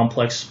can't have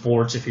complex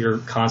sports if you're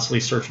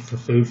constantly searching for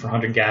food for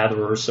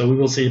hunter-gatherers. So we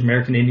will see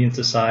American Indian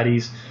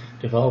societies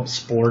develop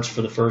sports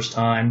for the first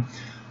time.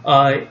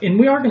 And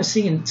we are going to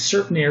see in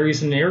certain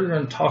areas, and the area we're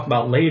going to talk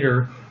about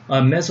later,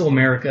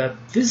 Mesoamerica,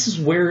 this is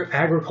where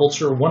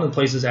agriculture, one of the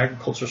places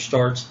agriculture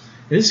starts.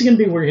 And this is going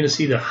to be where you're going to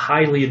see the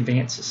highly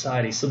advanced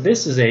society. So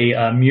this is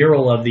a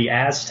mural of the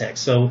Aztecs.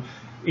 So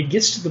it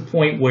gets to the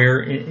point where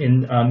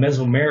in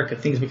Mesoamerica,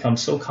 things become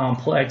so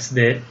complex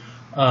that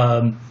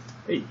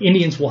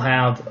Indians will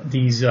have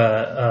these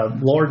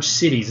large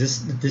cities.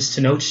 This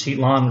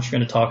Tenochtitlan, which we're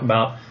going to talk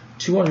about,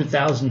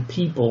 200,000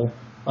 people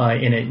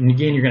in it. And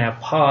again, you're going to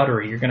have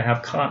pottery, you're going to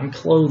have cotton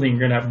clothing,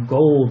 you're going to have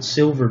gold,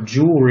 silver,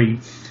 jewelry,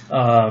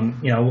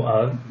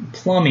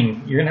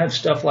 plumbing. You're going to have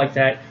stuff like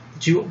that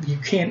you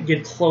can't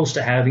get close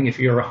to having if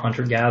you're a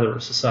hunter-gatherer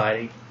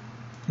society.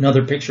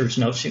 Another picture of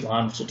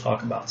Tenochtitlan, which we'll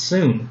talk about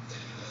soon.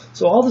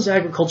 So all this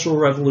agricultural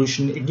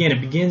revolution, again,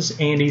 it begins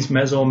Andes,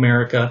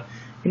 Mesoamerica,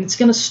 and it's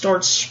going to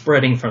start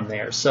spreading from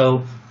there.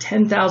 So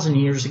 10,000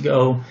 years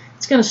ago,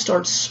 it's going to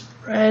start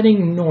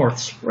spreading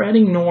north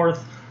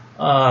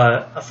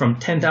from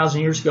 10,000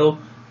 years ago.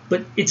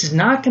 But it's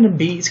not going to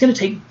be, it's going to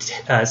take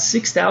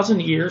 6,000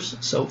 years,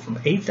 so from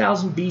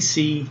 8,000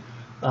 BC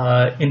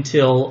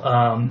until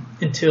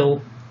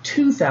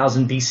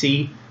 2000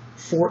 BC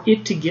for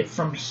it to get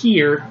from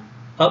here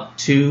up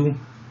to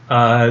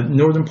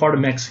northern part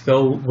of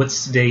Mexico,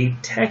 what's today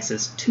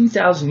Texas.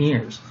 2,000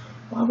 years.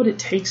 Why would it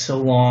take so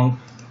long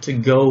to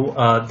go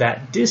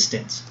that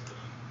distance?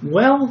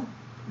 Well,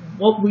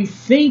 what we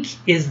think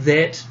is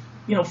that,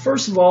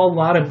 first of all, a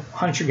lot of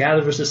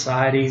hunter-gatherer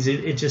societies,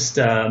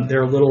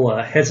 they're a little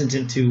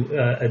hesitant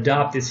to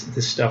adopt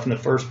this stuff in the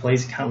first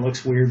place. It kind of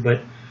looks weird,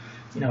 but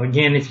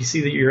again, if you see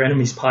that your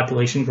enemy's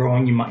population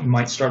growing, you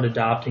might start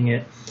adopting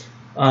it.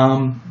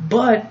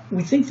 But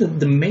we think that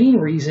the main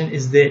reason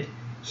is that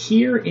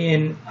here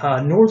in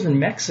northern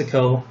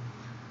Mexico,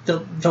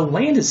 the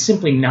land is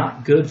simply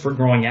not good for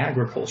growing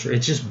agriculture.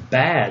 It's just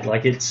bad.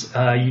 Like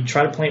you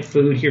try to plant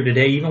food here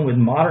today, even with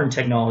modern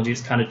technology,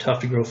 it's kind of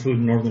tough to grow food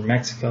in northern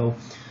Mexico.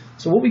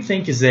 So what we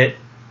think is that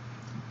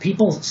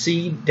people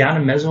see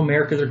down in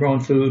Mesoamerica they're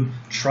growing food,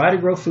 try to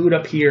grow food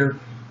up here,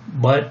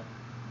 but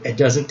it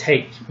doesn't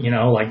take,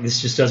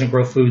 this just doesn't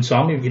grow food, so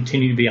I'm going to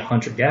continue to be a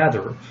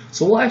hunter-gatherer.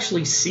 So we'll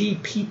actually see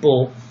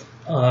people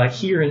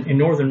here in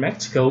northern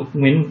Mexico,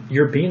 when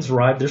Europeans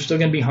arrive, they're still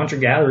going to be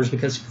hunter-gatherers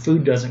because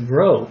food doesn't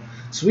grow.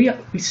 So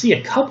we see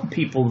a couple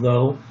people,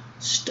 though,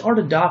 start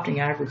adopting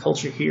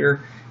agriculture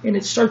here, and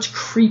it starts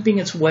creeping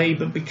its way,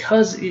 but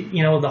because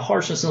the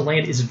harshness of the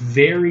land is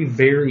very,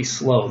 very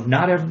slow.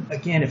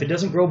 Again, if it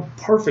doesn't grow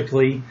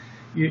perfectly,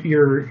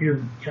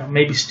 you're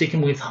maybe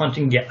sticking with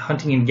hunting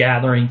and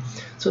gathering.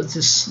 So it's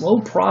a slow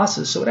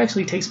process. So it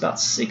actually takes about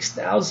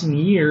 6,000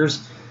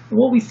 years. And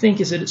what we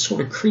think is that it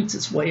sort of creeps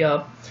its way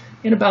up.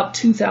 In about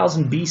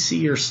 2000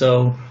 BC or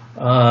so,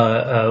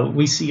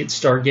 we see it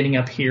start getting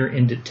up here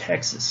into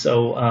Texas.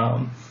 So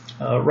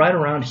right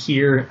around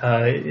here,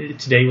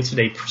 what's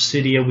today,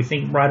 Presidio, we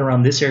think right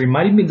around this area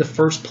might even be the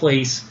first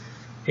place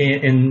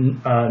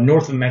in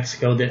north of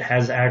Mexico that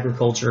has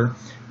agriculture.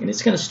 And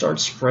it's going to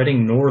start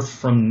spreading north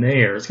from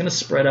there. It's going to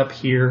spread up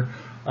here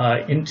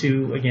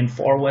into, again,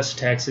 far west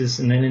Texas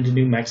and then into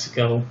New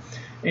Mexico.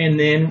 And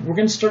then we're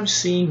going to start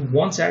seeing,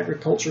 once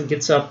agriculture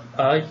gets up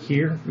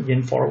here,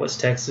 again, far west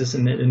Texas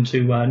and then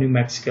into New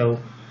Mexico,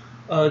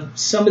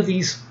 some of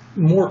these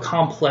more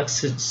complex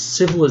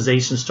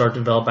civilizations start to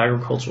develop,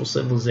 agricultural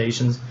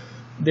civilizations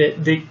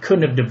that they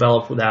couldn't have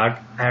developed without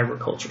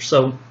agriculture.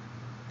 So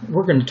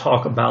we're going to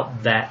talk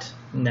about that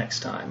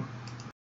next time.